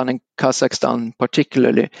Kyrgyzstan and Kazakhstan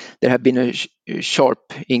particularly, there have been a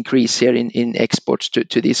sharp increase here in exports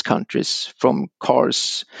to these countries, from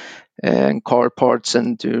cars and car parts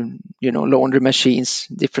and to laundry machines,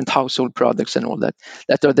 different household products and all that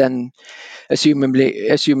are then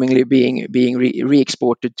assumingly being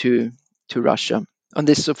re-exported to Russia. And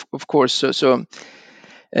this of course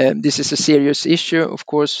this is a serious issue, of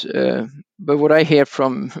course, but what I hear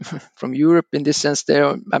from from Europe in this sense, there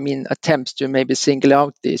are, attempts to maybe single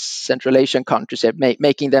out these Central Asian countries,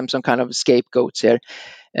 making them some kind of scapegoats here.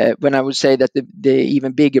 When I would say that the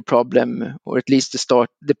even bigger problem, or at least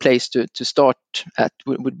the place to start at,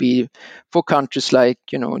 would be for countries like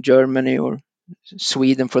Germany or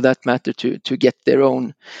Sweden, for that matter, to get their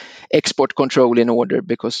own export control in order,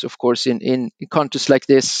 because of course in countries like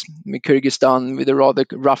this, Kyrgyzstan, with a rather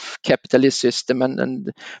rough capitalist system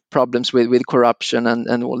and problems with corruption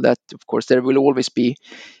and all that, of course there will always be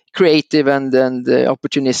creative and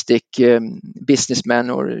opportunistic businessmen,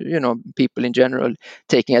 or people in general,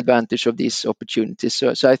 taking advantage of these opportunities.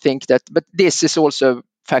 So I think that, but this is also a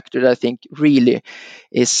factor that I think really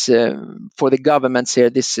is for the governments here.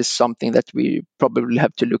 This is something that we probably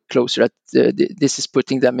have to look closer at. This is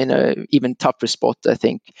putting them in an even tougher spot, I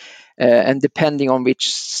think, and depending on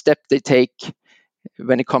which step they take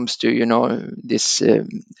when it comes to this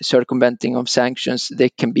circumventing of sanctions, they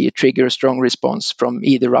can be a trigger a strong response from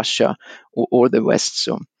either Russia or the West.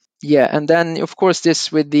 So yeah, and then of course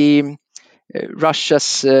this with the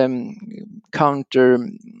Russia's counter,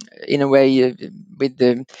 in a way, with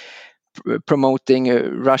the promoting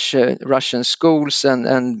Russian schools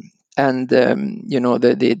and the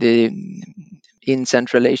in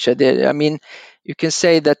Central Asia. You can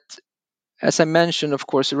say that, as I mentioned, of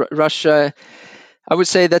course, Russia. I would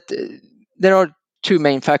say that there are two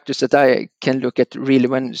main factors that I can look at really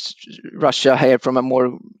when Russia here from a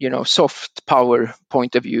more soft power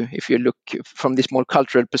point of view. If you look from this more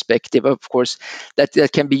cultural perspective, of course,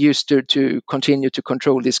 that can be used to continue to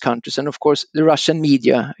control these countries. And of course, the Russian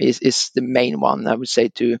media is the main one, I would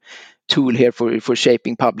say, tool here for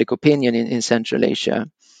shaping public opinion in Central Asia.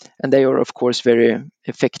 And they are, of course, very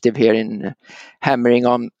effective here in hammering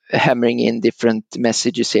in different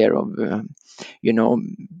messages here of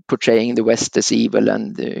portraying the West as evil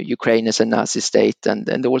and Ukraine as a Nazi state,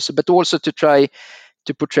 and also to try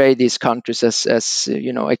to portray these countries as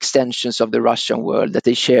extensions of the Russian world, that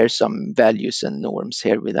they share some values and norms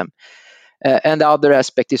here with them. And the other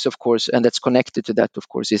aspect is, of course, and that's connected to that, of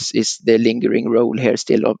course, is the lingering role here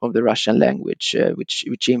still of the Russian language, which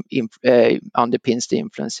underpins the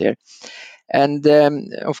influence here. And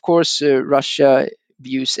of course, Russia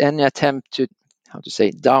views any attempt to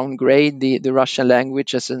downgrade the Russian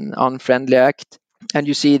language as an unfriendly act. And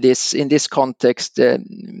you see this in this context.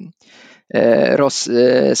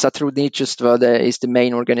 Sotrudnichestvo is the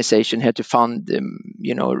main organization here to fund,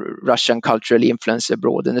 Russian cultural influence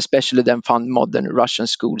abroad, and especially then fund modern Russian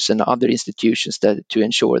schools and other institutions to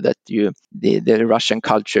ensure that the Russian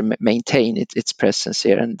culture maintain its presence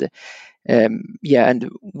here. And and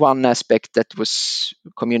one aspect that was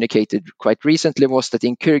communicated quite recently was that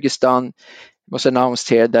in Kyrgyzstan it was announced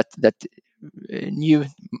here that new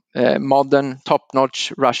modern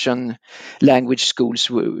top-notch Russian language schools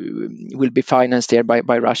will be financed here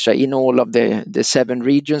by Russia in all of the 7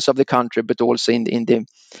 regions of the country, but also in the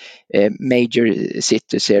major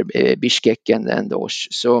cities here, Bishkek and Osh.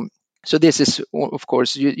 So this is, of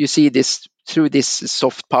course, you see this through this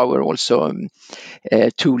soft power also,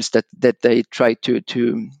 tools that they try to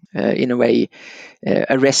in a way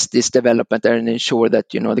arrest this development and ensure that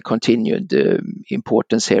the continued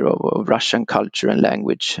importance here of Russian culture and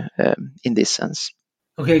language in this sense.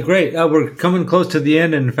 Okay, great. We're coming close to the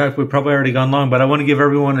end, and in fact, we've probably already gone long, but I want to give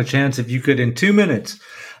everyone a chance, if you could, in 2 minutes,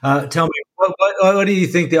 tell me what do you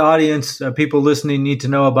think the audience, people listening, need to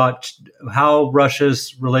know about how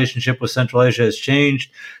Russia's relationship with Central Asia has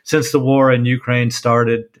changed since the war in Ukraine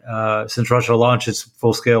started, since Russia launched its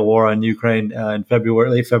full-scale war on Ukraine in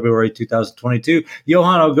late February 2022.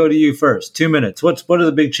 Johan, I'll go to you first. 2 minutes. What are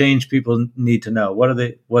the big change people need to know?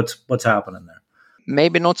 What's happening there?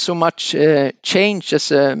 Maybe not so much change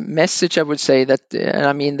as a message. I would say that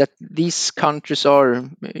that these countries are,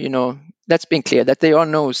 that's been clear, that they are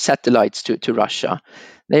no satellites to Russia.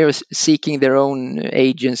 They are seeking their own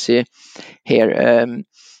agency here.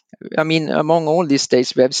 Among all these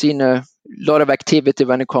states, we have seen a lot of activity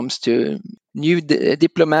when it comes to new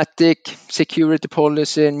diplomatic security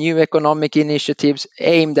policy, new economic initiatives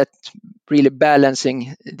aimed at really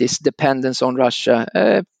balancing this dependence on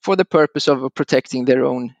Russia for the purpose of protecting their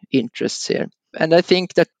own interests here. And I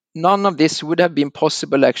think that none of this would have been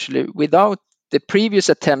possible actually without the previous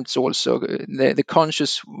attempts also, the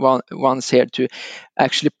conscious ones here to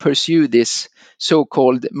actually pursue this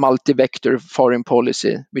so-called multi-vector foreign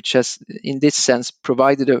policy, which has in this sense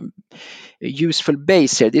provided a useful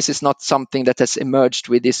base here. This is not something that has emerged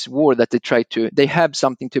with this war that they have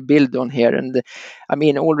something to build on here. And I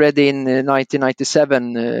mean, already in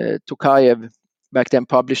 1997, Tokayev back then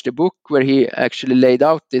published a book where he actually laid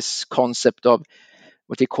out this concept of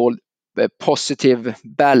what he called positive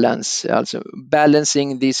balance, also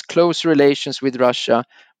balancing these close relations with Russia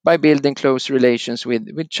by building close relations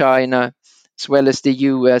with China, as well as the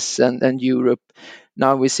US and Europe.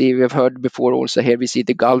 Now we have heard before also here, we see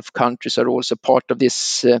the Gulf countries are also part of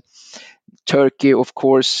this. Turkey, of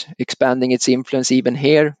course, expanding its influence even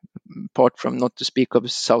here, apart from not to speak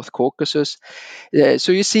of South Caucasus.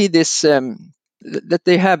 So you see this, that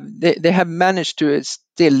they have managed to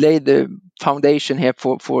still lay the foundation here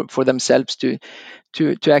for themselves to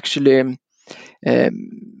actually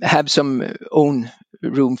have some own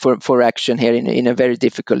room for action here in a very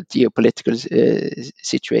difficult geopolitical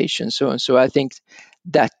situation. So I think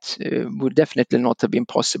that would definitely not have been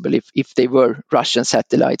possible if they were Russian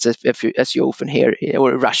satellites, as you often hear,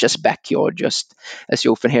 or Russia's backyard, just as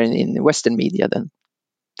you often hear in Western media. Then,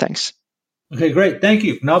 thanks. Okay, great, thank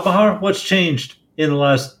you, Navbahor. What's changed in the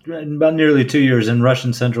last about nearly 2 years in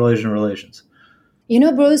Russian Central Asian relations? You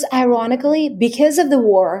know, Bruce, ironically, because of the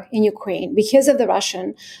war in Ukraine, because of the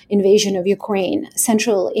Russian invasion of Ukraine,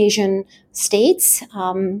 Central Asian states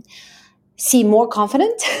seem more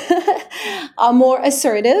confident, are more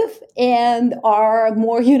assertive, and are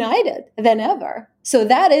more united than ever. So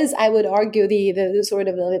that is, I would argue, the sort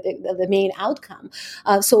of the main outcome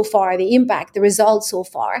so far, the impact, the result so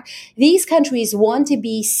far. These countries want to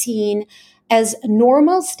be seen as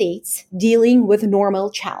normal states dealing with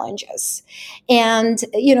normal challenges. And,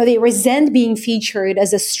 you know, they resent being featured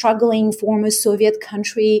as a struggling former Soviet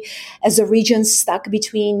country, as a region stuck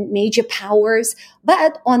between major powers.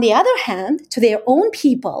 But on the other hand, to their own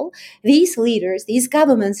people, these leaders, these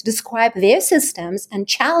governments describe their systems and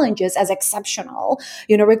challenges as exceptional,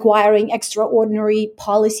 you know, requiring extraordinary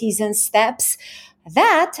policies and steps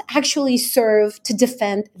that actually serve to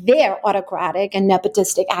defend their autocratic and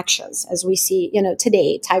nepotistic actions, as we see, you know,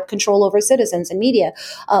 today, tight control over citizens and media,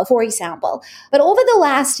 for example. But over the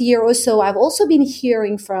last year or so, I've also been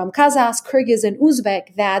hearing from Kazakhs, Kyrgyz, and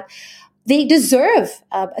Uzbek that they deserve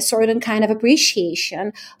a certain kind of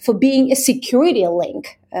appreciation for being a security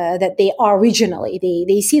link that they are regionally.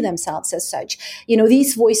 They see themselves as such. You know,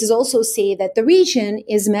 these voices also say that the region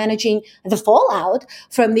is managing the fallout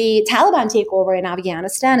from the Taliban takeover in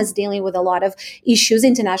Afghanistan, is dealing with a lot of issues,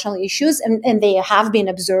 international issues, and they have been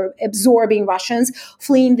absorbing Russians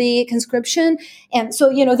fleeing the conscription. And so,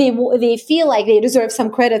 you know, they feel like they deserve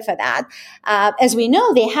some credit for that. As we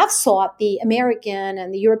know, they have sought the American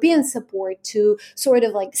and the European support to sort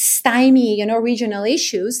of like stymie, you know, regional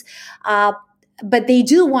issues. But they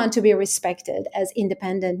do want to be respected as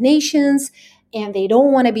independent nations, and they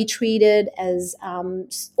don't want to be treated as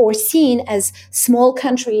or seen as small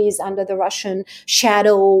countries under the Russian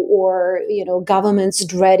shadow, or, you know, governments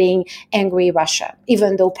dreading angry Russia,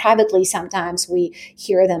 even though privately sometimes we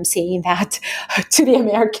hear them saying that to the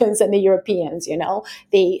Americans and the Europeans. You know,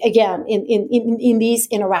 they, again, in these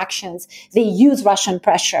interactions, they use Russian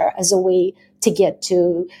pressure as a way to get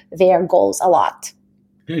to their goals a lot.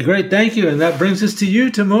 Okay, great, thank you. And that brings us to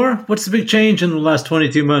you, Temur. What's the big change in the last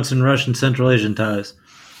 22 months in Russian Central Asian ties?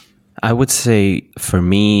 I would say, for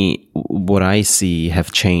me, what I see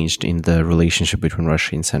have changed in the relationship between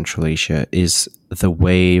Russia and Central Asia is the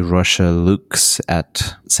way Russia looks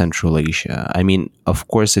at Central Asia. I mean, of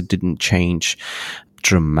course, it didn't change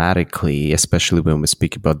dramatically, especially when we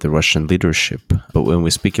speak about the Russian leadership. But when we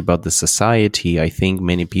speak about the society, I think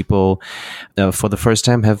many people for the first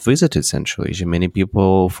time have visited Central Asia. Many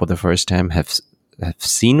people for the first time have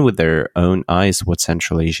seen with their own eyes what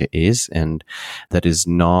Central Asia is, and that is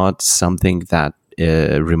not something that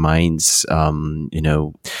reminds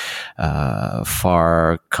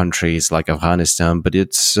far countries like Afghanistan, but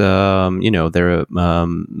it's there are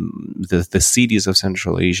the cities of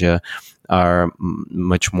Central Asia are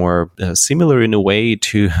much more similar in a way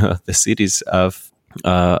to the cities of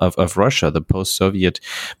Russia. The post-Soviet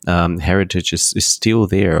heritage is still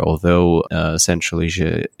there, although Central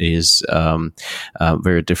Asia is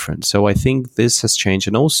very different. So I think this has changed,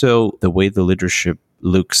 and also the way the leadership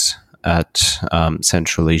looks at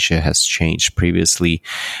Central Asia has changed. Previously,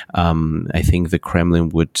 I think the Kremlin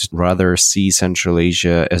would rather see Central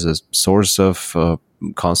Asia as a source of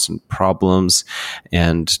constant problems,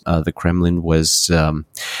 and the Kremlin was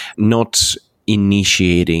not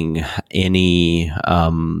initiating any,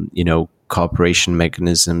 cooperation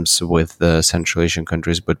mechanisms with the Central Asian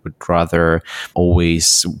countries, but would rather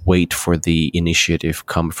always wait for the initiative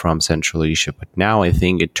come from Central Asia. But now I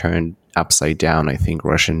think it turned upside down. I think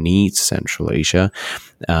Russia needs Central Asia,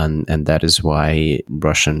 and that is why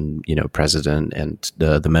Russian, president and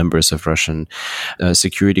the members of Russian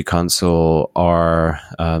Security Council are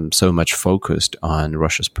so much focused on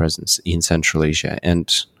Russia's presence in Central Asia. And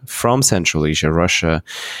from Central Asia, Russia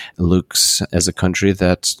looks as a country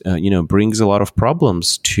that, brings a lot of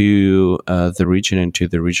problems to the region and to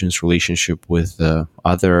the region's relationship with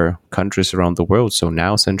other countries around the world. So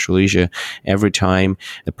now Central Asia, every time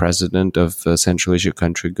the president of a Central Asia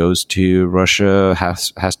country goes to Russia,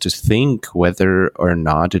 has to think whether or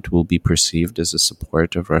not it will be perceived as a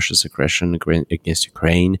support of Russia's aggression against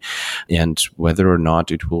Ukraine, and whether or not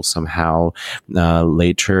it will somehow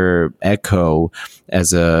later echo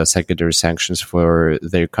as a secondary sanctions for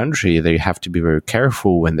their country. They have to be very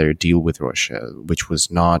careful when they deal with Russia, which was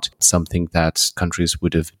not something that countries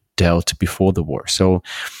would have dealt before the war. So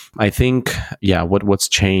I think, what's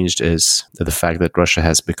changed is the fact that Russia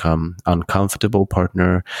has become an uncomfortable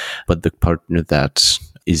partner, but the partner that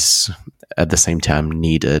is at the same time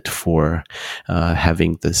needed for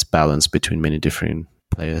having this balance between many different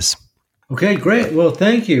players. Okay, great. Well,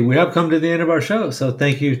 thank you. We have come to the end of our show. So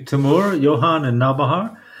thank you, Temur, Johan, and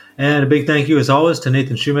Navbahor. And a big thank you, as always, to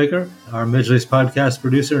Nathan Shoemaker, our Majlis podcast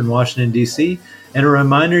producer in Washington, D.C. And a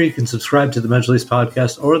reminder, you can subscribe to the Majlis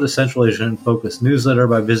podcast or the Central Asian Focus newsletter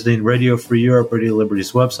by visiting Radio Free Europe, Radio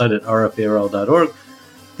Liberty's website at rfarl.org.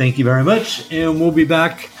 Thank you very much. And we'll be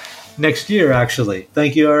back next year, actually.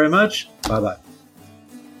 Thank you very much. Bye-bye.